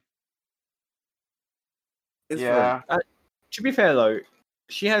 It's to be fair though,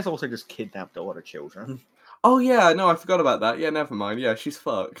 she has also just kidnapped a lot of children. Oh yeah, no, I forgot about that. Yeah, never mind. Yeah, she's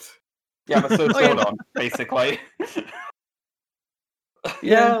fucked. Yeah, but so Zordon, basically.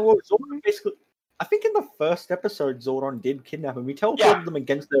 Yeah, well, Zordon basically... I think in the first episode, Zordon did kidnap him. He teleported them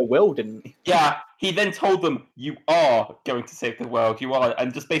against their will, didn't he? Yeah, he then told them, "You are going to save the world. You are,"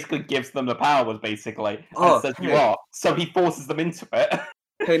 and just basically gives them the powers, basically, and says, "You are." So he forces them into it.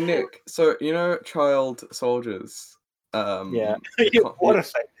 Hey Nick, so child soldiers. Yeah. What a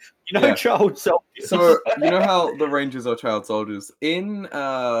say. child soldiers. So you know how the Rangers are child soldiers in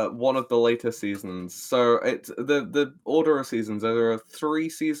one of the later seasons. So it's the order of seasons. There are 3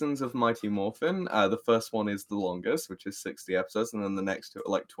 seasons of Mighty Morphin. The first one is the longest, which is 60 episodes, and then the next 2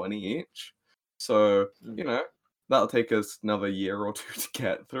 are like 20 each. So that'll take us another year or 2 to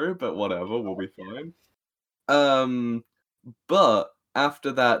get through, but whatever, we'll be fine. But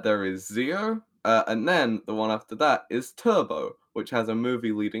after that there is Zeo, and then the one after that is Turbo, which has a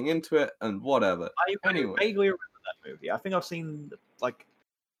movie leading into it, and whatever. I vaguely remember that movie. I think I've seen like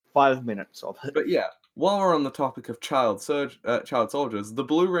 5 minutes of it. But yeah, while we're on the topic of child soldiers, the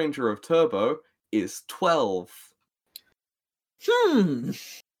Blue Ranger of Turbo is 12.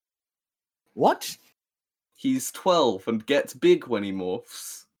 What? He's 12 and gets big when he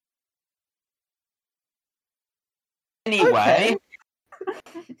morphs. Anyway,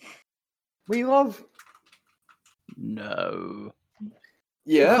 we love. No.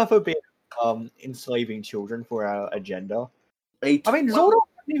 Yeah. We love a bit enslaving children for our agenda. I mean, Zordon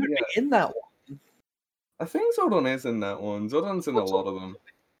wouldn't even be in that one. I think Zordon is in that one. Zordon's in a lot of them.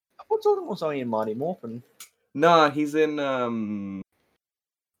 I thought Zordon was only in Mighty Morphin. Nah, he's in a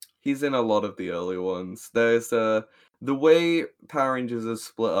lot of the early ones. There's the way Power Rangers is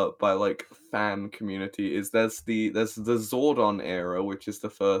split up by like fan community is there's the Zordon era, which is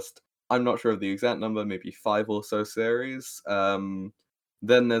the first, I'm not sure of the exact number, maybe 5 or so series.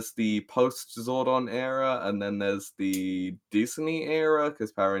 Then there's the post-Zordon era, and then there's the Disney era,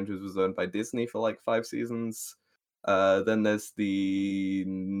 because Power Rangers was owned by Disney for like 5 seasons. Then there's the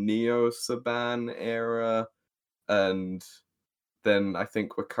Neo-Saban era, and then I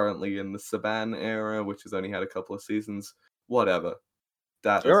think we're currently in the Saban era, which has only had a couple of seasons. Whatever.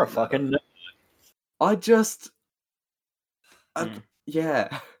 You're a fucking nerd.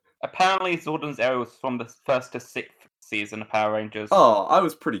 Yeah. Apparently Zordon's era was from the 1st to 6th season of Power Rangers. Oh, I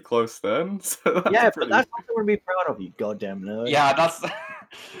was pretty close then. So but that's something to be proud of, you goddamn nerd. Yeah, that's...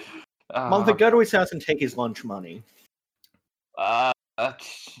 Mumford, go to his house and take his lunch money.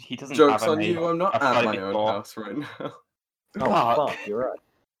 He doesn't Joke's have on any. you, I'm not I've at tried my it own before. house right now. Oh, fuck, you're right.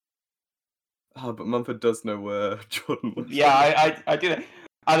 Oh, but Mumford does know where Jordan lives. Yeah, I do that.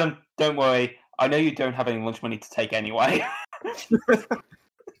 Adam, don't worry. I know you don't have any lunch money to take anyway.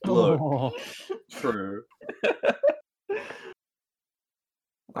 Look, true.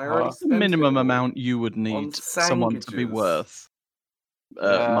 I already The minimum amount you would need someone to be worth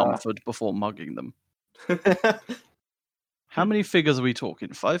Mumford before mugging them. How many figures are we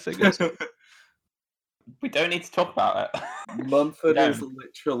talking? 5 figures? We don't need to talk about it. Mumford is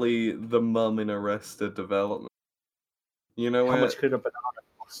literally the mum in Arrested Development. You know how much could a banana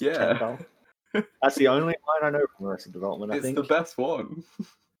cost? Yeah. That's the only line I know from Arrested Development, I think. It's the best one.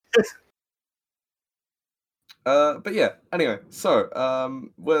 But yeah, anyway, so,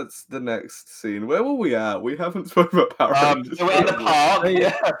 what's the next scene? Where were we at? We haven't spoken about Power Rangers. They were in the park.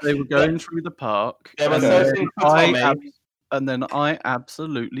 They were going through the park. They were searching for Tommy. And then I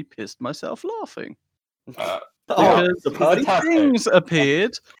absolutely pissed myself laughing. The party things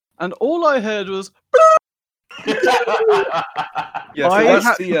appeared, and all I heard was... I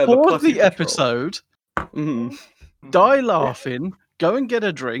had to pause the episode, die laughing, go and get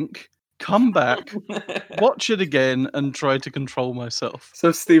a drink, come back, watch it again, and try to control myself.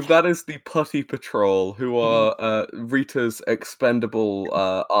 So, Steve, that is the Putty Patrol, who are Rita's expendable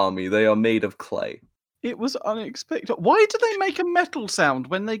army. They are made of clay. It was unexpected. Why do they make a metal sound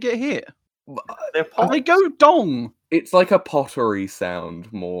when they get hit? They go dong. It's like a pottery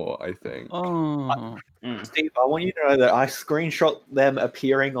sound more, I think. Oh. Steve, I want you to know that I screenshot them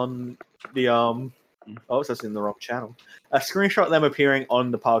appearing on the Oh, that's in the wrong channel. I screenshot them appearing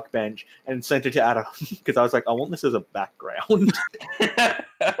on the park bench and sent it to Adam because I was like, I want this as a background.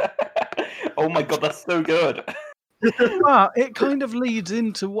 Oh my god, that's so good. But it kind of leads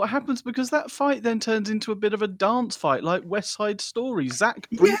into what happens because that fight then turns into a bit of a dance fight, like West Side Story. Zach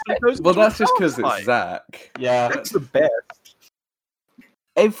briefly goes. Well, that's just because it's Zach. Yeah, that's the best.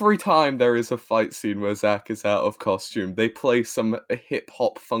 Every time there is a fight scene where Zach is out of costume, they play some hip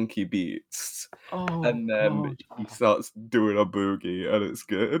hop funky beats, and then he starts doing a boogie, and it's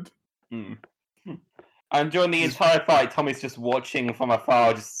good. And during the entire fight, Tommy's just watching from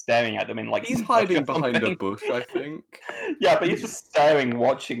afar, just staring at them in like... He's hiding behind a bush, I think. Yeah, but he's just staring,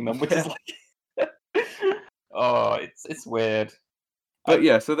 watching them, which is like... Oh, it's weird. But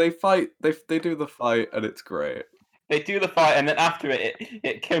yeah, so they fight, they do the fight, and it's great. They do the fight, and then after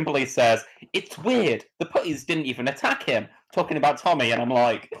it Kimberly says, "It's weird. The putties didn't even attack him." Talking about Tommy, and I'm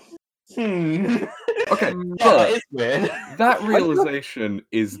like, Okay, yeah, that is weird. That realization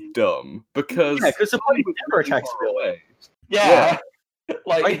is dumb because the putties never attacks Billy. Yeah.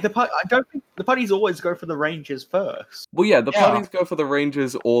 Like I don't think the putties always go for the Rangers first. Well, yeah, the putties go for the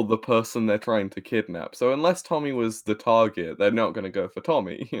Rangers or the person they're trying to kidnap. So unless Tommy was the target, they're not going to go for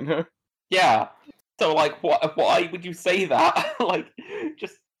Tommy, you know? Yeah. So, like, why would you say that? Like,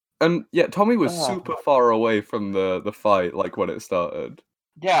 just... And, yeah, Tommy was super far away from the fight, like, when it started.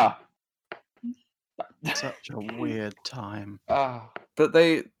 Yeah. Such a weird time. But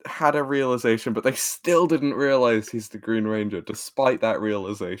they had a realization, but they still didn't realize he's the Green Ranger, despite that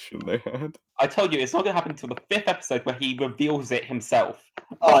realization they had. I told you, it's not going to happen until the 5th episode where he reveals it himself.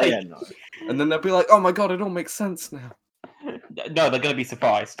 Oh, yeah, no. And then they'll be like, oh my god, it all makes sense now. No, they're going to be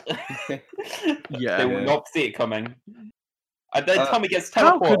surprised. Yeah. They will not see it coming. And then Tommy gets teleported.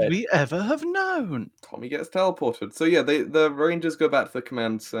 How could we ever have known? Tommy gets teleported. So yeah, the Rangers go back to the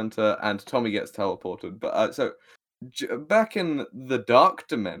command center, and Tommy gets teleported. But back in the dark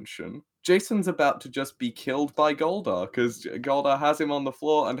dimension, Jason's about to just be killed by Goldar because Goldar has him on the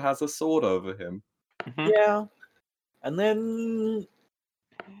floor and has a sword over him. Yeah, and then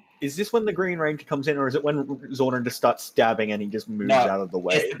is this when the Green Ranger comes in, or is it when Zordon just starts stabbing and he just moves out of the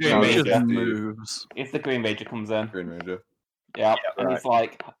way? It's the Green Ranger. Moves. It's the Green Ranger comes in. Green Ranger. Yeah, and he's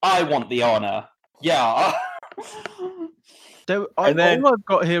like, I want the honor. Yeah. All I've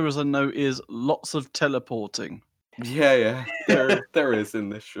got here as a note is lots of teleporting. Yeah. There is in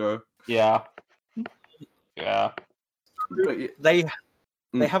this show. Yeah. They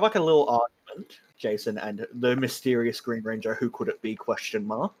have like a little argument, Jason and the mysterious Green Ranger. Who could it be? ?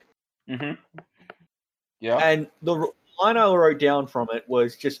 Mm-hmm. Yeah. And the line I wrote down from it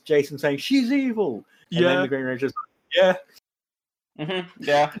was just Jason saying she's evil. And then the Green Ranger's like, yeah. Mm-hmm.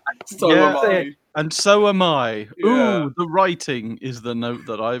 Yeah. So am I. And so am I. Yeah. Ooh, the writing is the note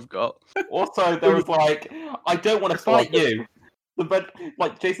that I've got. Also, there was like, I don't want to fight you. But,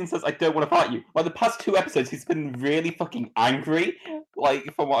 like, Jason says, I don't want to fight you. Like, the past 2 episodes, he's been really fucking angry.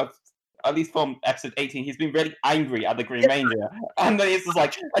 Like, from what at least from episode 18, he's been really angry at the Green Ranger. And then he's just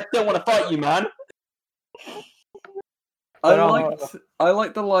like, I don't want to fight you, man. I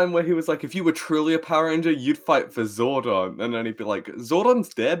liked the line where he was like, if you were truly a Power Ranger, you'd fight for Zordon. And then he'd be like, Zordon's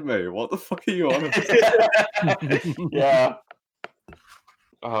dead, mate. What the fuck are you on about? Yeah.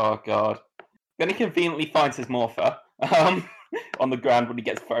 Oh, God. Then he conveniently finds his morpher on the ground when he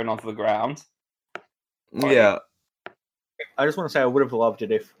gets thrown onto the ground. Yeah. I just want to say I would have loved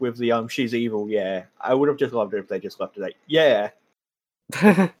it if, with the she's evil, yeah. I would have just loved it if they just left it like, yeah.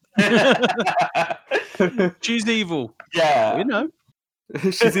 She's evil. Yeah. You know.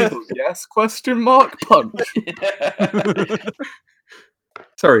 She's evil, yes? Question mark punch.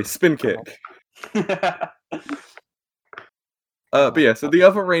 Sorry, spin kick. But yeah, so the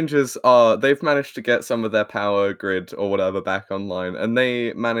other Rangers they've managed to get some of their power grid or whatever back online, and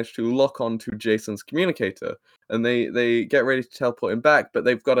they managed to lock onto Jason's communicator, and they get ready to teleport him back, but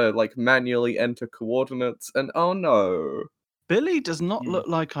they've got to like manually enter coordinates, and oh no. Billy does not look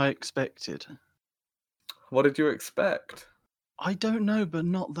like I expected. What did you expect? I don't know, but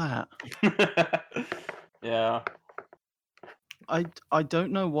not that. Yeah. I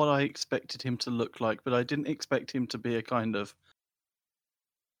don't know what I expected him to look like, but I didn't expect him to be a kind of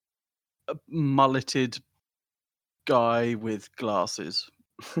a mulleted guy with glasses.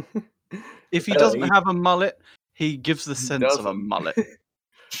 If he doesn't have a mullet, he gives the sense of a mullet.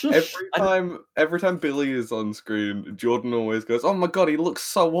 Every time Billy is on screen, Jordan always goes, "Oh my god, he looks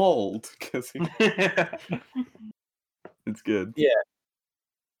so old." Because it's good. Yeah,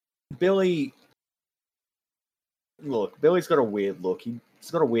 Billy's got a weird look.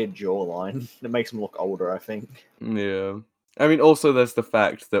 He's got a weird jawline that makes him look older, I think. Yeah. I mean, also there's the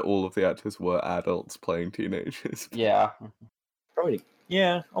fact that all of the actors were adults playing teenagers. Yeah. Probably.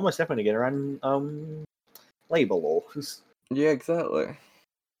 Yeah, almost definitely get around labor laws. Yeah, exactly.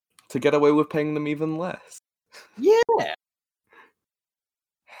 To get away with paying them even less. Yeah.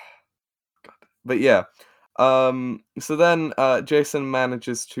 But yeah. So then Jason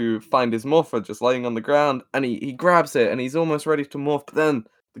manages to find his morpher just laying on the ground, and he grabs it and he's almost ready to morph, but then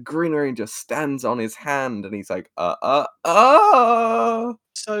the Green Ranger stands on his hand and he's like, So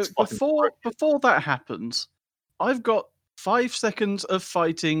before that happens, I've got 5 seconds of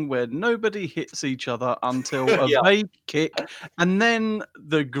fighting where nobody hits each other until a vague kick, and then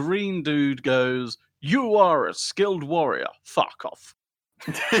the green dude goes, "You are a skilled warrior. Fuck off."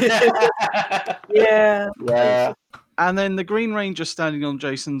 Yeah. And then the Green Ranger standing on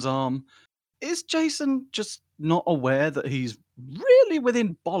Jason's arm. Is Jason just not aware that he's really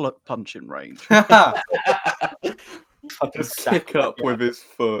within bollock punching range? Just kick up with his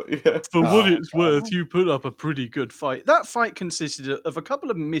foot. Yeah. For what it's worth, you put up a pretty good fight. That fight consisted of a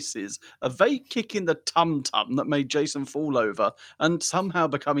couple of misses, a vague kick in the tum-tum that made Jason fall over, and somehow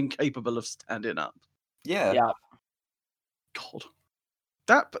becoming capable of standing up. Yeah. God.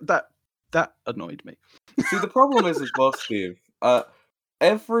 That annoyed me. See, the problem is as well, Steve. All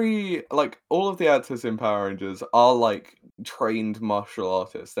of the actors in Power Rangers are like trained martial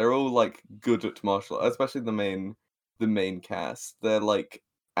artists. They're all like good at martial arts, especially the main cast. They're like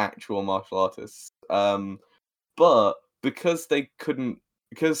actual martial artists. But because Saban,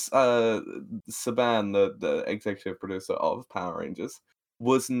 the executive producer of Power Rangers,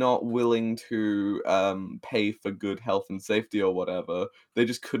 was not willing to pay for good health and safety or whatever, they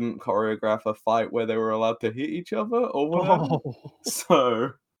just couldn't choreograph a fight where they were allowed to hit each other or whatever. Oh.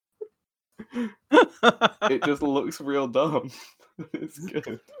 So it just looks real dumb. It's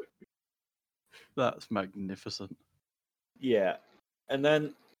good. That's magnificent. Yeah. And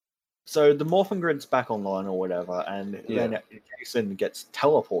then, so the Morphin Grid's back online or whatever, and then Jason gets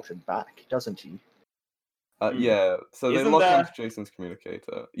teleported back, doesn't he? Yeah, so they log onto Jason's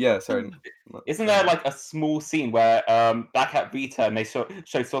communicator. Yeah, sorry. Isn't there like a small scene where back at Vita and they show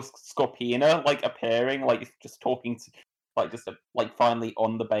Scorpina like appearing, like just talking to, like finally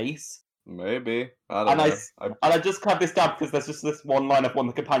on the base? Maybe. I don't know. I just have this down because there's just this one line of one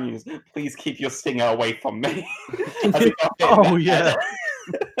of the companions: "Please keep your stinger away from me." Oh yeah.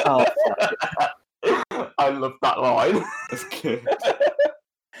 Oh, I love that line. That's good.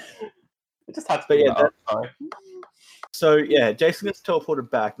 It just had to be So yeah, Jason gets teleported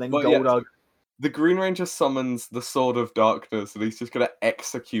back. Then Goldar. The Green Ranger summons the Sword of Darkness, and he's just gonna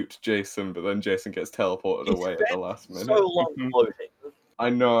execute Jason. But then Jason gets teleported away at the last minute. So long floating. I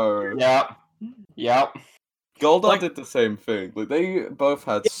know. Yeah. Goldar did the same thing. Like they both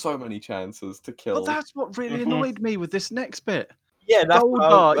had so many chances to kill. But that's what really annoyed me with this next bit. Yeah, that's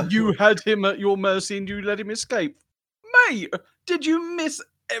Goldar, you had him at your mercy and you let him escape. Mate, did you miss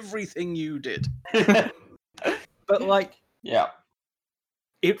everything you did? But like, yeah,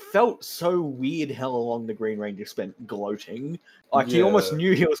 it felt so weird how long the Green Ranger spent gloating. Like he almost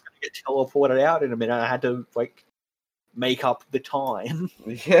knew he was going to get teleported out in a minute. I had to like make up the time.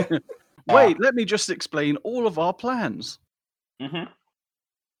 Yeah. Wait, let me just explain all of our plans. No,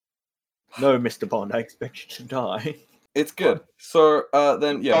 Mr. Bond, I expect you to die. It's good. So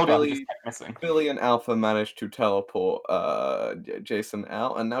then Billy and Alpha managed to teleport Jason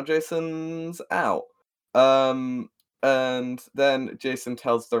out, and now Jason's out. And then Jason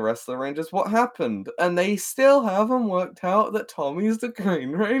tells the rest of the Rangers what happened, and they still haven't worked out that Tommy's the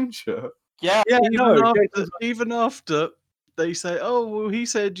Green Ranger. Yeah, Even after they say, "Oh, well, he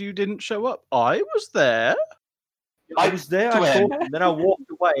said you didn't show up." I was there. I was there. And then I walked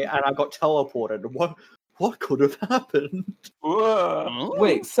away, and I got teleported. What could have happened?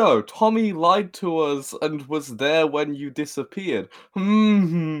 Wait, so Tommy lied to us and was there when you disappeared? He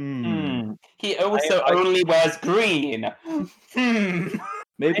also only wears green.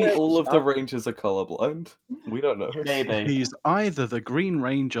 Maybe all of the Rangers are colorblind. We don't know. Maybe. He's either the Green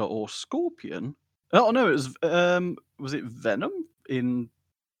Ranger or Scorpion. Oh no, it was it Venom in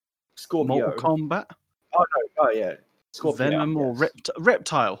Scorpio. Mortal Kombat? Oh no, yeah. Scorpio, Venom or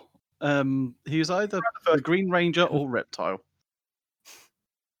Reptile. He was either the Green Ranger or Reptile.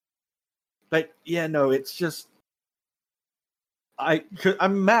 But yeah, no, it's just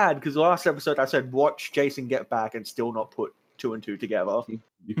I'm mad because last episode I said watch Jason get back and still not put 2 and 2 together.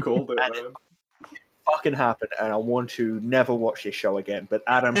 You called it, man. It fucking happened, and I want to never watch this show again. But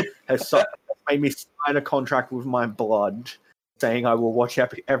Adam has made me sign a contract with my blood saying I will watch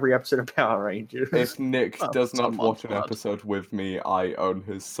every episode of Power Rangers. If Nick does not watch an episode with me, I own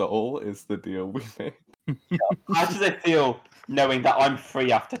his soul, is the deal we made. How does it feel knowing that I'm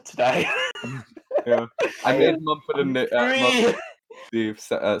free after today? Yeah, I made Mumford and Nick. Steve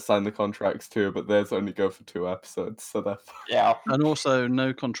signed the contracts too, but theirs only go for 2 episodes, so therefore. Yeah. And also,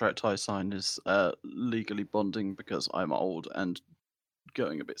 no contract I sign is legally bonding because I'm old and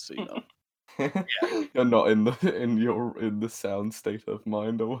going a bit senile. You're not in the sound state of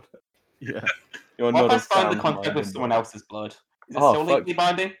mind or whatever. Yeah. You're what not if I signed the contract with someone else's blood? Is it still legally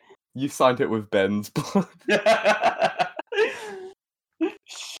binding? You signed it with Ben's blood.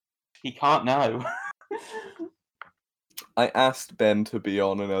 He can't know. I asked Ben to be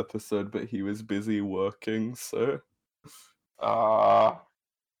on an episode, but he was busy working, so.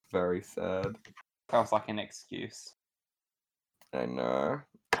 Very sad. Sounds like an excuse. I know.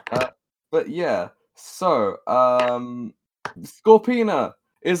 But yeah, so, Scorpina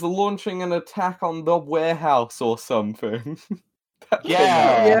is launching an attack on the warehouse or something.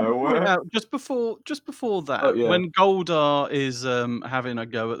 Yeah. Just before that, Oh, yeah. when Goldar is having a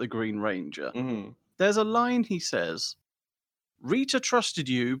go at the Green Ranger, there's a line he says, "Rita trusted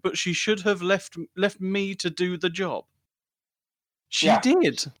you, but she should have left me to do the job." She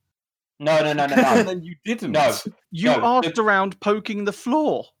did. No. And then you didn't. No. You asked around poking the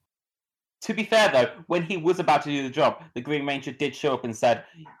floor. To be fair, though, when he was about to do the job, the Green Ranger did show up and said,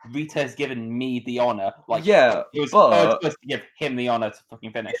 "Rita has given me the honor." Like, it was her choice to give him the honor to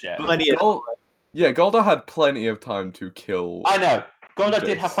fucking finish it. Goldar had plenty of time to kill. I know. Goldar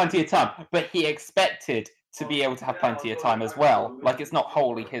did have plenty of time, but he expected to be able to have plenty of time as well. Like, it's not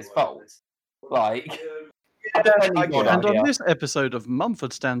wholly his fault. Like... And on this episode of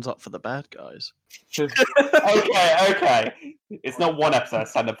Mumford Stands Up for the Bad Guys. Okay. It's not one episode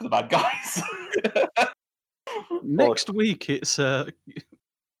Stand Up for the Bad Guys. Next week it's oh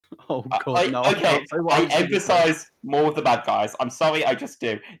god, no. Okay, I emphasize more of the bad guys. I'm sorry, I just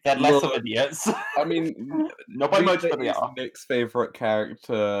do. They're less of idiots. I mean, not by much, but they are. Nick's favorite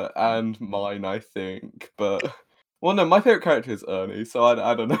character and mine, I think. But well, no, my favorite character is Ernie, so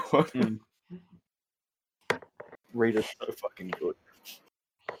I don't know. Rita's so fucking good.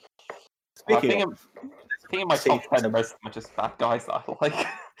 I think my top 10 are most of them are just bad guys that I like.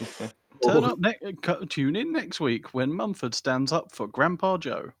 Tune in next week when Mumford stands up for Grandpa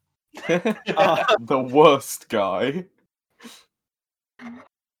Joe. The worst guy.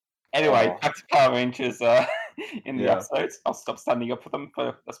 Anyway, back to Power Rangers in the episodes. I'll stop standing up for them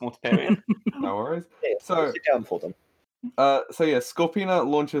for a small period. No worries. So sit down for them. Scorpina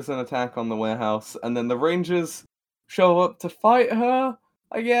launches an attack on the warehouse, and then the Rangers show up to fight her,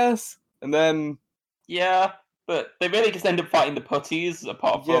 I guess. And then... Yeah, but they really just end up fighting the putties,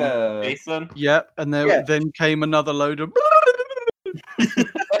 apart from Jason. Yeah, and then came another load of...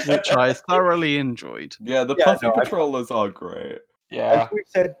 which I thoroughly enjoyed. Yeah, the putty patrollers are great. Yeah. As we've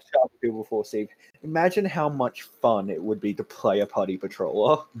said to other people before, Steve, imagine how much fun it would be to play a putty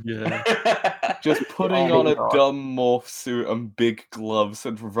patroller. Yeah. Just putting on a dumb morph suit and big gloves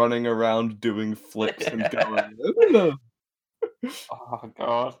and running around doing flips and going... Oh,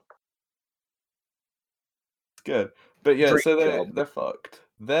 God. Good. But yeah, so they're fucked.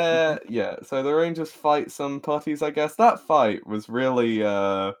 So the Rangers fight some putties, I guess. That fight was really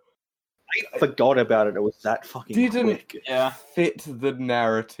I forgot about it. It was that fucking quick. Fit the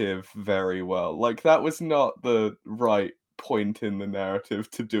narrative very well. Like, that was not the right point in the narrative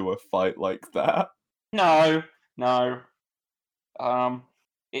to do a fight like that. No.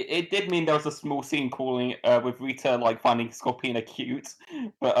 It did mean there was a small scene calling with Rita like finding Scorpina cute,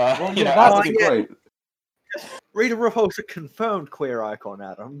 but that's great. Rita Repulse a confirmed queer icon,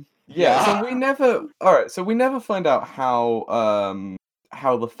 Adam. Yeah, so we never find out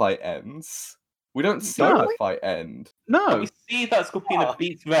how the fight ends. We don't see the fight end. No. We see that Scorpina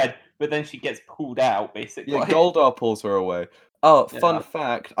beats Red, but then she gets pulled out, basically. Yeah, Goldar pulls her away. Oh, fun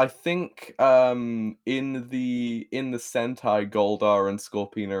fact, I think in the Sentai, Goldar and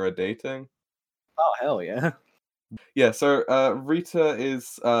Scorpina are dating. Oh, hell yeah. Yeah, so Rita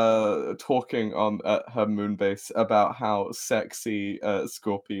is talking at her moon base about how sexy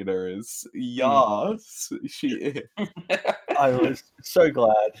Scorpina is. Yes, she is. I was so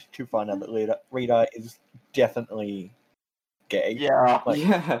glad to find out that Rita is definitely gay. Yeah.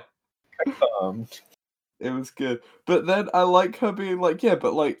 Confirmed. It was good. But then I like her being like, yeah,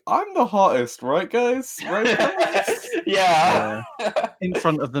 but like, I'm the hottest, right, guys? Right, guys? Yeah. In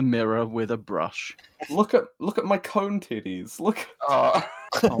front of the mirror with a brush. Look at my cone titties. Look.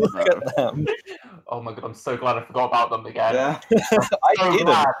 Look at them. Oh my god, I'm so glad I forgot about them again. Yeah.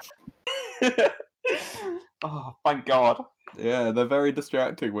 I didn't. Oh, thank God. Yeah, they're very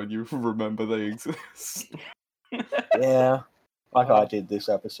distracting when you remember they exist. Yeah. Like I did this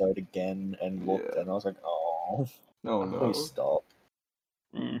episode again and looked and I was like, oh no. Please stop.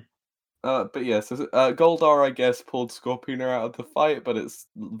 But yeah, so Goldar, I guess, pulled Scorpina out of the fight, but it's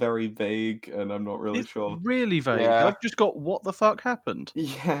very vague and I'm not really sure. Really vague. Yeah. I've just got what the fuck happened.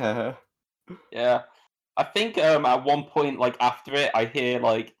 Yeah. Yeah. I think at one point, like after it, I hear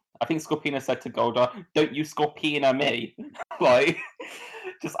like I think Scorpina said to Goldar, "Don't you Scorpina me?" Like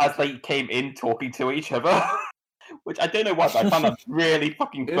just as they came in talking to each other. Which I don't know why, but I found that really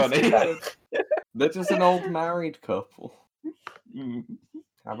fucking funny. They're just an old married couple.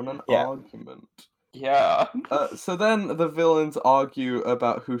 Having an argument. Yeah. So then the villains argue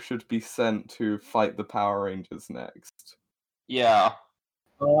about who should be sent to fight the Power Rangers next. Yeah.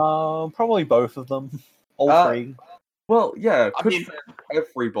 Probably both of them. All three. Well, yeah, send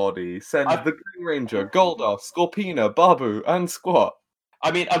everybody. Send the Green Ranger, Goldar, Scorpina, Babu, and Squat.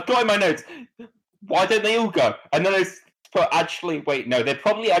 I mean, I've got in my notes, why don't they all go? And then but actually, wait, no, they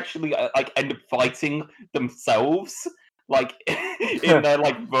probably actually like end up fighting themselves, like in their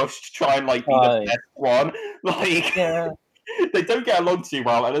like rush to try and like be the best one. Like, they don't get along too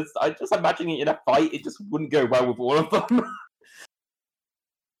well, and I just imagining it in a fight, it just wouldn't go well with all of them.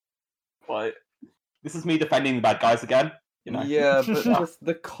 Like, this is me defending the bad guys again. You know? Yeah, but just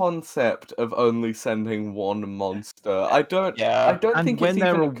the concept of only sending one monster, I don't And think when it's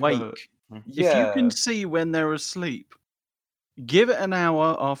they're even awake, Yeah. if you can see when they're asleep, give it an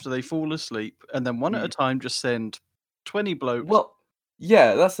hour after they fall asleep, and then one at a time just send 20 blokes. Well,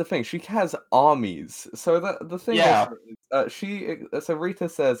 yeah, that's the thing. She has armies. So the thing is, so Rita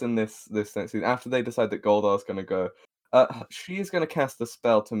says in this next scene, after they decide that Goldar's going to go, she is going to cast a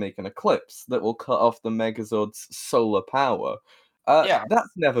spell to make an eclipse that will cut off the Megazord's solar power. That's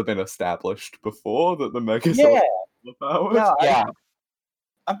never been established before, that the Megazord solar power.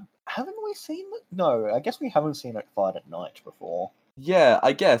 Haven't we seen it? No, I guess we haven't seen it fight at night before. Yeah,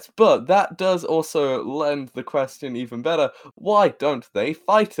 I guess, but that does also lend the question even better. Why don't they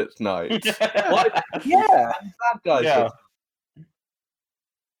fight at night? Bad guys.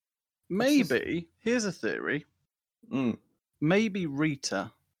 Maybe, here's a theory. Maybe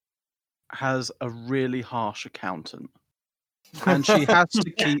Rita has a really harsh accountant, and she has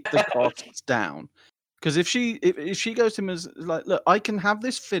to keep the costs down. Because if she goes to him as like, look, I can have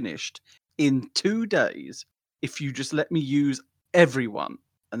this finished in 2 days if you just let me use everyone.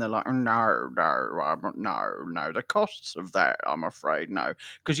 And they're like, no, the costs of that, I'm afraid, no.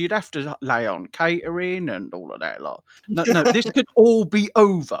 Because you'd have to lay on catering and all of that lot. No, this could all be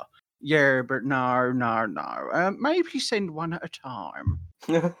over. Yeah, but no. Maybe send one at a time.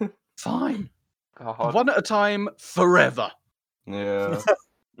 Fine. God. One at a time, forever. Yeah.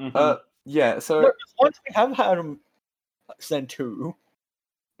 Yeah, so... Look, once we have had them send 2...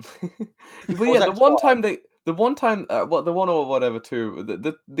 But yeah, the one or whatever two,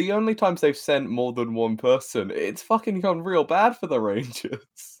 the only times they've sent more than one person, it's fucking gone real bad for the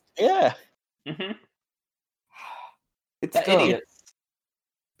Rangers. Yeah. It's idiots.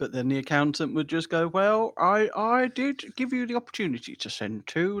 But then the accountant would just go, well, I did give you the opportunity to send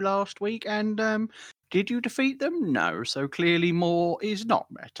 2 last week, and did you defeat them? No, so clearly more is not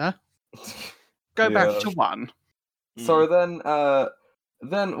better. Go back to 1. So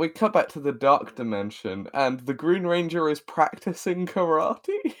then we cut back to the Dark Dimension, and the Green Ranger is practicing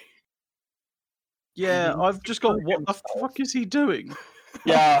karate. Yeah, I've just got, what the fuck is he doing?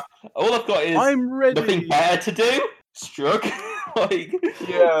 Yeah, all I've got is I'm ready. nothing better to do. Struck. Like,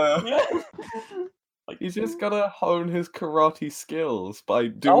 Like, he's just gotta hone his karate skills by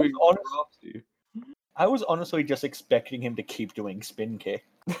doing karate. I was honestly just expecting him to keep doing spin kick.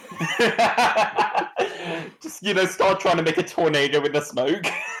 Just, start trying to make a tornado in the smoke.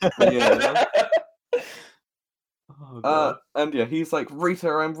 Yeah. And yeah, he's like, Rita,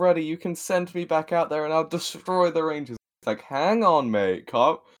 I'm ready. You can send me back out there and I'll destroy the Rangers. It's like, hang on, mate.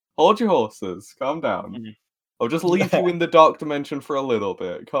 Hold your horses. Calm down. I'll just leave you in the Dark Dimension for a little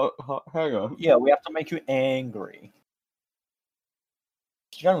bit. Hang on. Yeah, we have to make you angry.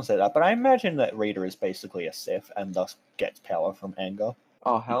 She doesn't say that, but I imagine that Rita is basically a Sith and thus gets power from anger.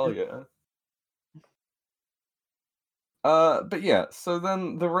 Oh, hell yeah. But yeah, so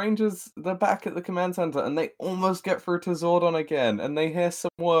then the Rangers, they're back at the command center, and they almost get through to Zordon again, and they hear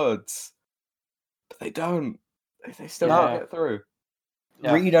some words. But they don't. They still can't get through.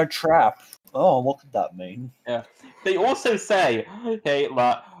 Yeah. Rita trap. Oh, what could that mean? Yeah. They also say,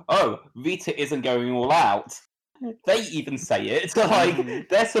 Rita isn't going all out. They even say it. So, like,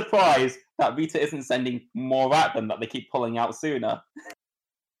 they're surprised that Rita isn't sending more at them, that they keep pulling out sooner.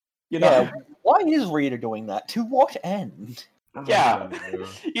 Yeah, why is Rita doing that? To what end? Yeah.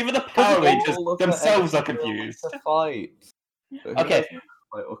 Even the Power Rangers themselves are confused. To fight. Okay.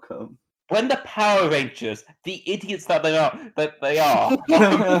 When the Power Rangers, the idiots that they are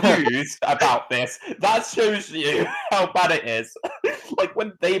confused about this, that shows you how bad it is. Like,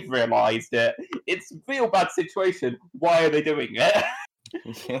 when they've realised it, it's a real bad situation. Why are they doing it?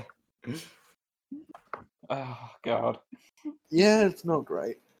 Yeah. Oh, God. Yeah, it's not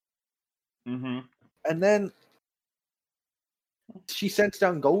great. Mm-hmm. And then she sends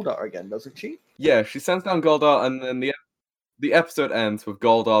down Goldar again, doesn't she? Yeah, she sends down Goldar, and then the episode ends with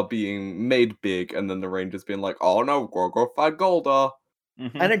Goldar being made big, and then the Rangers being like, "Oh no, go fight Goldar,"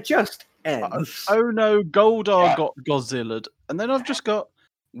 and it just ends. Oh no, Goldar got Godzilla'd, and then I've just got,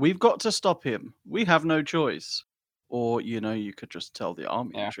 we've got to stop him. We have no choice. Or you could just tell the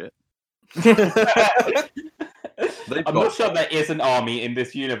army and shit. I'm not sure there is an army in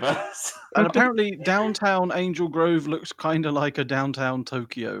this universe. And apparently downtown Angel Grove looks kind of like a downtown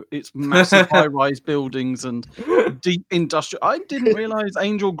Tokyo. It's massive high-rise buildings and deep industrial. I didn't realize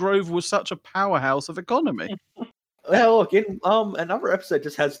Angel Grove was such a powerhouse of economy. Well, look, in another episode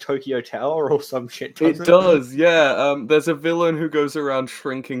just has Tokyo Tower or some shit. It does, yeah. There's a villain who goes around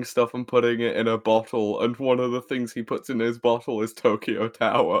shrinking stuff and putting it in a bottle, and one of the things he puts in his bottle is Tokyo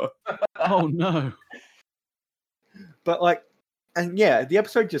Tower. Oh no. But like, and yeah, the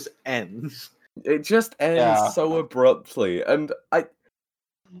episode just ends. It just ends so abruptly, and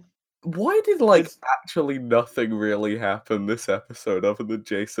why did actually nothing really happen this episode other than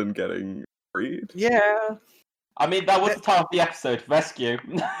Jason getting freed? Yeah. I mean, that was the time of the episode, rescue.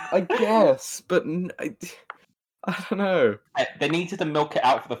 I guess, but I don't know. They needed to milk it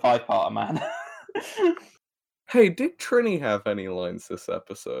out for the 5-parter, man. Hey, did Trini have any lines this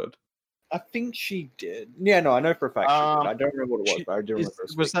episode? I think she did. Yeah, no, I know for a fact she did. I don't remember what it was, but I do remember.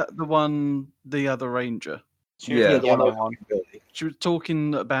 Was that the one, the other ranger? Yeah, the one. She was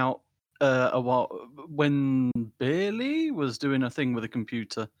talking about a while when Billy was doing a thing with a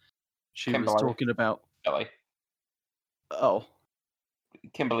computer. She was talking about Billy. Oh,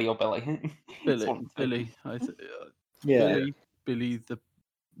 Kimberly or Billy? Billy. Billy the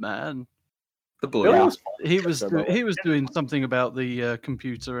man. The boy. He was doing something about the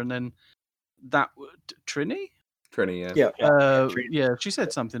computer, and then that Trini. Trini, yeah. Yeah. She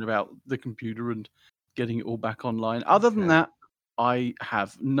said something about the computer and getting it all back online. Other than that, I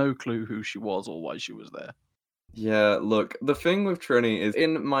have no clue who she was or why she was there. Yeah, look, the thing with Trini is,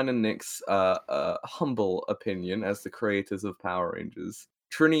 in mine and Nick's humble opinion as the creators of Power Rangers,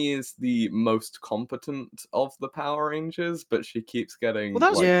 Trini is the most competent of the Power Rangers, but she keeps getting...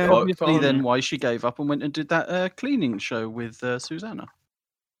 Well, that's obviously then why she gave up and went and did that cleaning show with Susanna.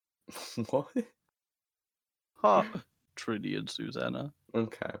 What? Trini and Susanna.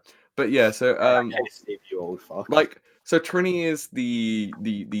 Okay. But yeah, so... Steve, you old fuck. So Trini is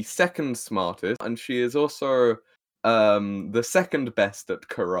the second smartest, and she is also the second best at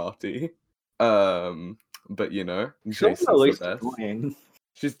karate. But you know, Jason's the best. Annoying.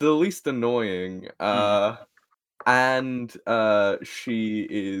 She's the least annoying. And she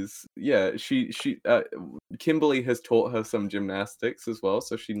is Kimberly has taught her some gymnastics as well,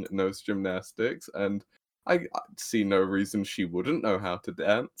 so she knows gymnastics, and I see no reason she wouldn't know how to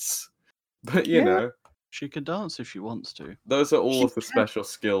dance. But you know, she can dance if she wants to. Those are all of the special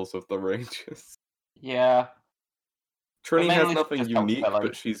skills of the Rangers. Yeah. Trini has nothing unique,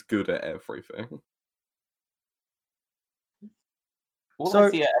 but she's good at everything. All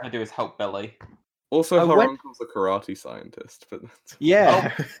I see her ever do is help Billy. Also, her uncle's a karate scientist. But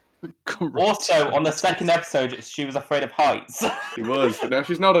Also, on the second episode, she was afraid of heights. She was, but now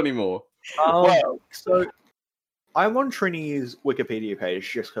she's not anymore. So I'm on Trini's Wikipedia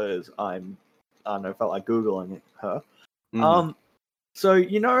page just because I don't know, felt like Googling her. So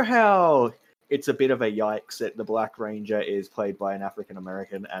you know how it's a bit of a yikes that the Black Ranger is played by an African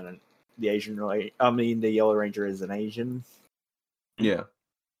American and the Yellow Ranger is an Asian? Yeah.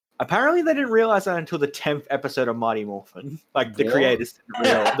 Apparently they didn't realize that until the 10th episode of Mighty Morphin. Like, the creators didn't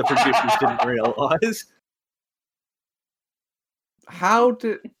realize, the producers didn't realize. How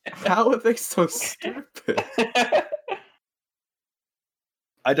are they so stupid?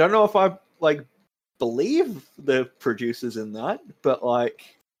 I don't know if I, believe the producers in that, but, I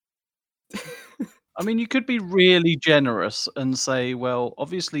mean, you could be really generous and say, well,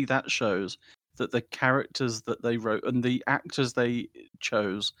 obviously that shows that the characters that they wrote and the actors they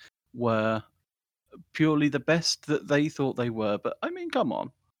chose were purely the best that they thought they were. But, I mean, come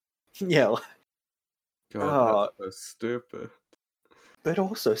on. Yeah. God, that's so stupid. But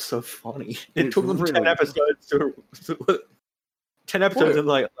also so funny. It took them really 10 episodes to 10 episodes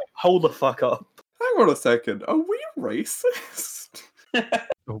and, hold the fuck up. Hang on a second. Are we racist?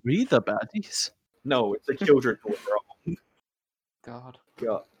 Are we the baddies? No, it's the children who are wrong. God.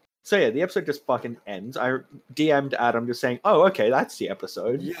 So yeah, the episode just fucking ends. I DM'd Adam just saying, "Oh, okay, that's the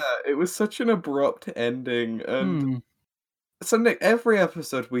episode." Yeah, it was such an abrupt ending. And so Nick, every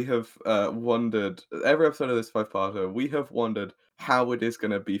episode we have wondered. Every episode of this 5-parter, we have wondered how it is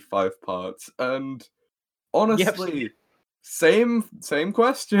going to be 5 parts. And honestly, same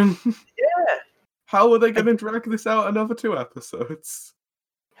question. Yeah. How are they going to drag this out another 2 episodes?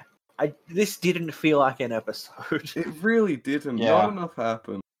 This didn't feel like an episode. It really didn't. Yeah. Not enough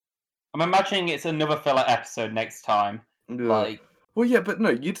happened. I'm imagining it's another filler episode next time. Yeah. Well, yeah, but no,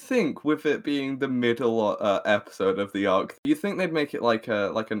 you'd think with it being the middle episode of the arc, you think they'd make it like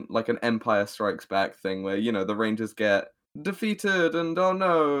an Empire Strikes Back thing where, you know, the Rangers get defeated, and oh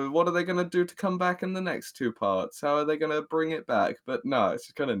no, what are they gonna do to come back in the next 2 parts? How are they gonna bring it back? But no, it's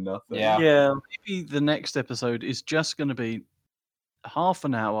just kind of nothing. Yeah. Maybe the next episode is just going to be half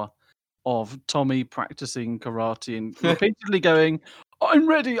an hour of Tommy practicing karate and repeatedly going, I'm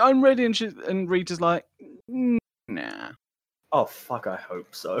ready, and Rita's like, nah. Oh fuck! I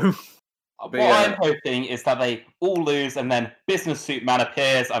hope so. What I'm hoping is that they all lose, and then Business Suit Man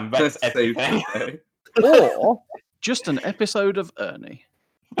appears and wrecks everything. Or just an episode of Ernie.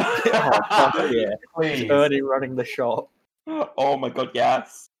 Oh fuck yeah! Please. Ernie running the shop. Oh my god,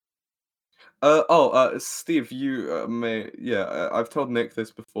 yes. Steve, you I've told Nick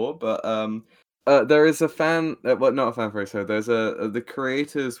this before, but there is a fan, well, not a fan phrase. So there's the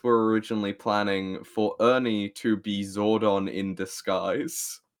creators were originally planning for Ernie to be Zordon in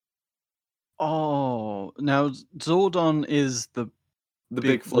disguise. Oh, now Zordon is the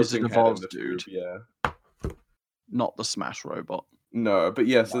big floating Wizard of head in Oz the dude, tube, yeah. Not the Smash robot. No, but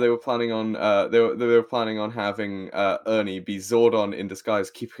yeah, so they were planning on they were planning on having Ernie be Zordon in disguise,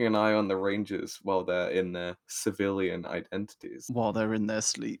 keeping an eye on the Rangers while they're in their civilian identities. While they're in their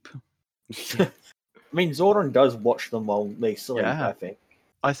sleep. I mean, Zordon does watch them while they sleep, Yeah. I think.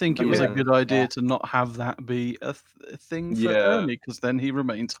 I think it was a good idea to not have that be a thing for Ernie, because then he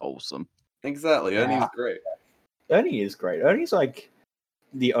remains wholesome. Exactly, Ernie's great. Ernie is great. Ernie's like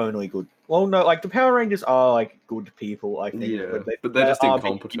the only good. Well, no, like the Power Rangers are like good people, I think. Yeah, but they're just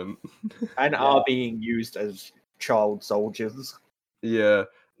incompetent. And are being used as child soldiers. Yeah.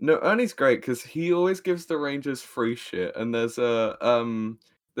 No, Ernie's great because he always gives the Rangers free shit, and there's a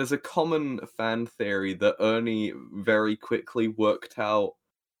common fan theory that Ernie very quickly worked out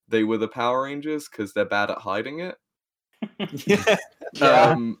they were the Power Rangers because they're bad at hiding it.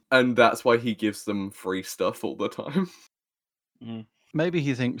 And that's why he gives them free stuff all the time. Maybe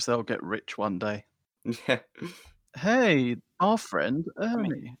he thinks they'll get rich one day. Yeah. Hey, our friend Ernie. I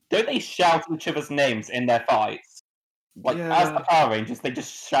mean, don't they shout each other's names in their fights? Like, as the Power Rangers, they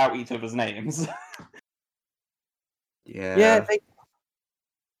just shout each other's names. Yeah, they...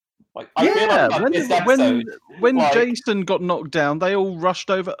 Like, I realized this episode, when Jason got knocked down, they all rushed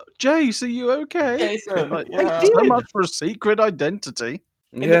over. Jace, are you okay? Jason, like, so much for a secret identity.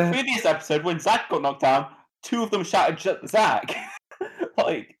 In the previous episode, when Zach got knocked down, 2 of them shouted Zach.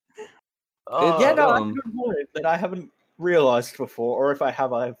 Like, that's a good point that I haven't realized before, or if I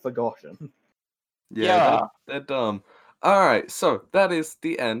have, I've forgotten. Yeah. They're dumb. All right, so that is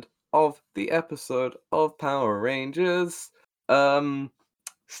the end of the episode of Power Rangers.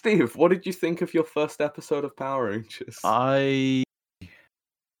 Steve, what did you think of your first episode of Power Rangers? I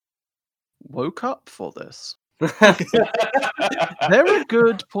woke up for this. There are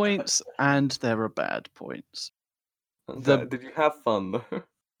good points and there are bad points. Okay. Did you have fun though?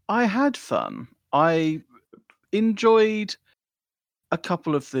 I had fun. I enjoyed a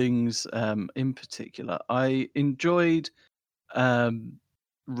couple of things in particular. I enjoyed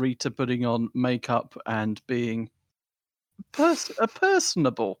Rita putting on makeup and being a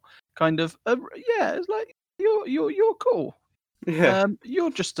personable kind of it's like you're cool. Yeah.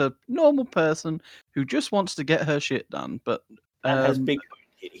 You're just a normal person who just wants to get her shit done, but has big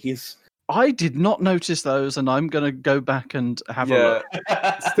titties. I did not notice those, and I'm gonna go back and have a look.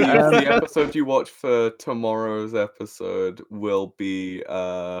 Steve, the episode you watch for tomorrow's episode will be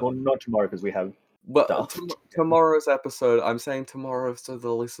well, not tomorrow because we have tomorrow's episode. I'm saying tomorrow so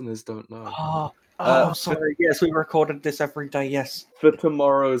the listeners don't know. Sorry. Yes, we recorded this every day. Yes. For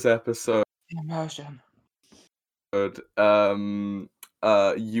tomorrow's episode, immersion. You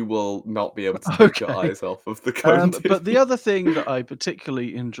will not be able to take your eyes off of the cone. But the other thing that I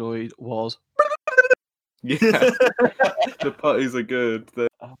particularly enjoyed was the putties are good.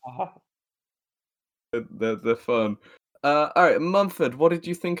 They're fun. All right, Mumford, what did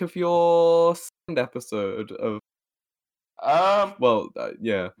you think of your second episode of? I know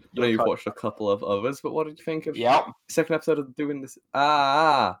you've watched a couple of others, but what did you think of second episode of doing this?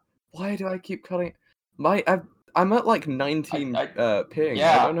 Why do I keep cutting? I'm at like 19 ping.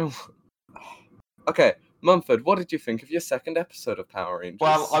 Yeah. I don't know. Okay, Mumford, what did you think of your second episode of Power Rangers?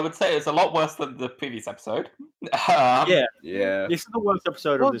 Well, I would say it's a lot worse than the previous episode. Yeah. This is the worst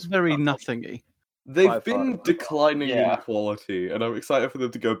episode of this. Very nothingy. They've been declining in quality, and I'm excited for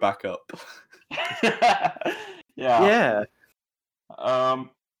them to go back up. Yeah.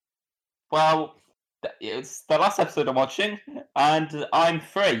 Well, it's the last episode I'm watching, and I'm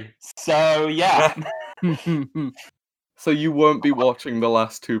free. So yeah. So you won't be watching the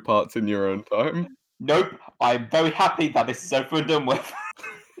last 2 parts in your own time? Nope. I'm very happy that this is over and done with.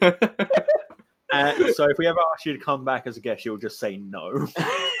 So if we ever ask you to come back as a guest, you'll just say no.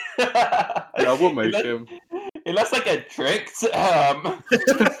 Yeah, I will make him. Unless I get tricked. I'll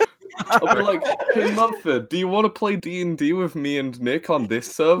be like, hey Mumford, do you want to play D&D with me and Nick on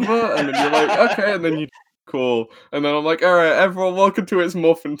this server? And then you're like, okay, and then you cool. And then I'm like, alright, everyone, welcome to It's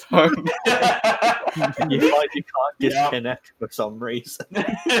Morphin' Time. You find you can't disconnect for some reason.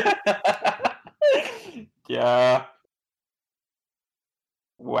 Yeah.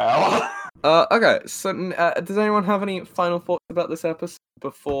 Well. Okay, so does anyone have any final thoughts about this episode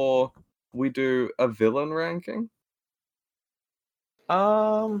before we do a villain ranking?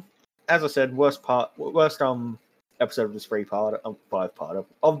 As I said, worst episode of this 5-part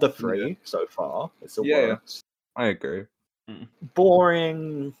of the 3 so far. It's the worst. I agree.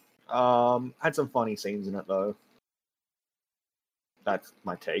 Boring. Had some funny scenes in it though. That's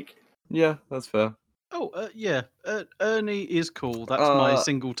my take. Yeah, that's fair. Oh, yeah. Ernie is cool. That's my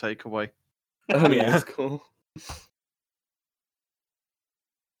single takeaway. Ernie is cool.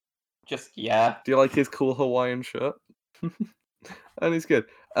 Just, yeah. Do you like his cool Hawaiian shirt? Ernie's good.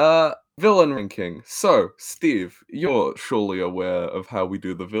 Villain ranking. So, Steve, you're surely aware of how we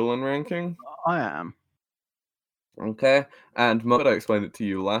do the villain ranking? I am. Okay, and Mumford, I explained it to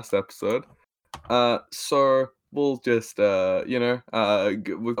you last episode. So we'll just,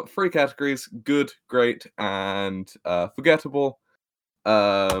 we've got 3 categories: good, great, and forgettable.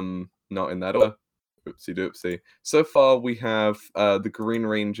 Not in that order. Oopsie doopsie. So far, we have the Green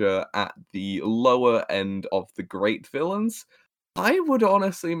Ranger at the lower end of the great villains. I would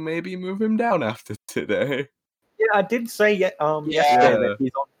honestly maybe move him down after today. Yeah, I did say yesterday that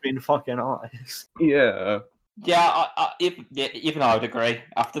he's on thin fucking eyes. Yeah. Yeah, even I would agree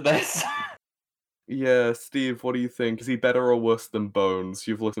after this. Yeah, Steve, what do you think? Is he better or worse than Bones?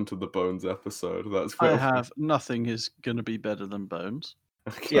 You've listened to the Bones episode. That's I have. Nothing is going to be better than Bones.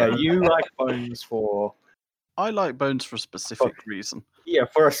 Okay. Yeah, you like Bones for... I like Bones for a specific reason. Yeah,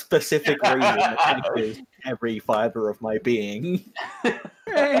 for a specific reason that touches every fiber of my being.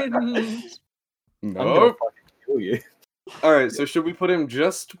 I'm gonna No. fucking kill you. Alright, so should we put him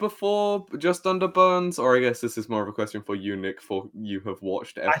just under Bones? Or I guess this is more of a question for you, Nick, for you have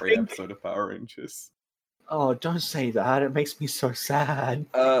watched every episode of Power Rangers. Oh, don't say that. It makes me so sad.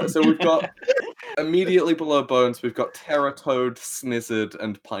 So we've got, immediately below Bones, we've got Terratoad, Snizzard,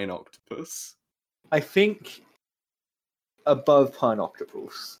 and Pine Octopus. I think above Pine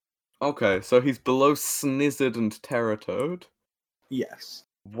Octopus. Okay, so he's below Snizzard and Terratoad? Yes.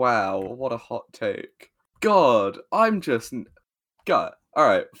 Wow, what a hot take. God, alright,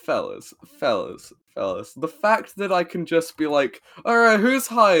 fellas. The fact that I can just be like, alright, who's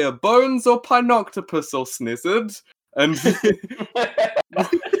higher, Bones or Pine Octopus or Snizzard? And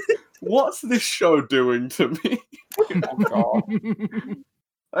what's this show doing to me? Oh god.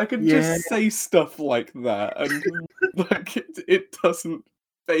 I can just say stuff like that, and like it doesn't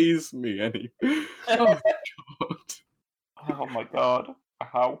faze me any. Oh god. Oh my god.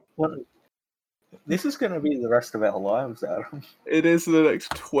 How? Well, this is going to be the rest of our lives, Adam. It is the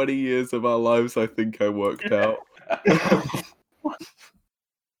next 20 years of our lives, I think I worked out.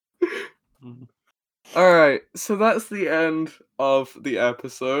 Alright, so that's the end of the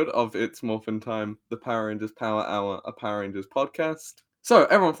episode of It's Morphin' Time, the Power Rangers Power Hour, a Power Rangers podcast. So,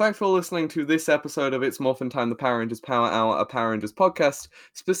 everyone, thanks for listening to this episode of It's Morphin' Time, the Power Rangers Power Hour, a Power Rangers podcast,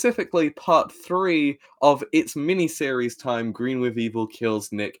 specifically part 3 of its mini-series time, Green with Evil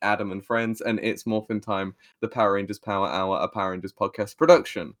Kills Nick, Adam, and Friends, and It's Morphin' Time, the Power Rangers Power Hour, a Power Rangers podcast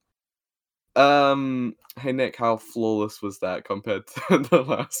production. Hey Nick, how flawless was that compared to the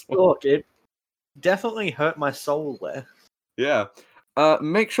last one? Look, it definitely hurt my soul there. Yeah.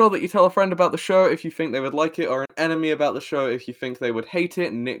 Make sure that you tell a friend about the show if you think they would like it, or an enemy about the show if you think they would hate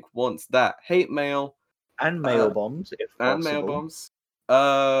it. Nick wants that hate mail. And mail bombs, if possible. And mail bombs.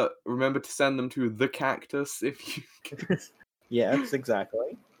 Remember to send them to the cactus if you can. Yes,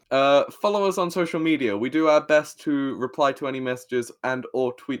 exactly. Follow us on social media. We do our best to reply to any messages and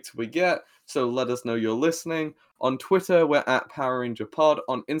or tweets we get, so let us know you're listening. On Twitter, we're at Power Ranger Pod.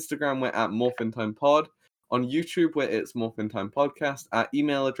 On Instagram, we're at Morphin' Time Pod. On YouTube, where it's Morphin' Time Podcast. Our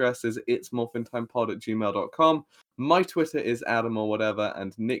email address is itsmorphintimepod@gmail.com. My Twitter is Adam or whatever,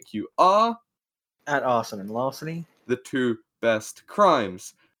 and Nick, you are... At Arson and Larceny. The 2 best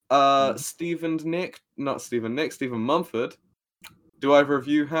crimes. Stephen Mumford. Do either of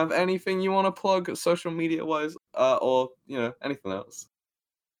you have anything you want to plug social media-wise, or, anything else?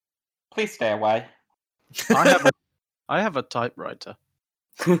 Please stay away. I have a typewriter.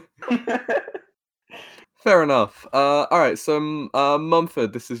 Fair enough. Alright, so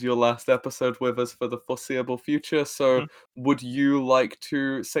Mumford, this is your last episode with us for the foreseeable future, so would you like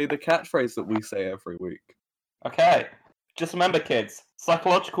to say the catchphrase that we say every week? Okay. Just remember, kids,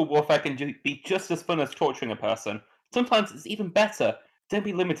 psychological warfare can be just as fun as torturing a person. Sometimes it's even better. Don't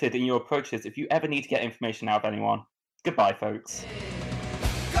be limited in your approaches if you ever need to get information out of anyone. Goodbye, folks.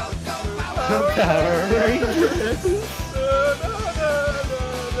 Power Rangers!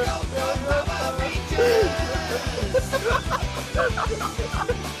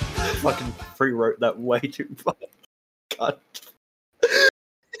 Fucking pre-wrote that way too far. God.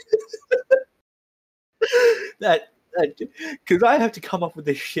 that because I have to come up with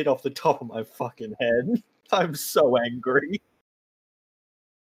this shit off the top of my fucking head. I'm so angry.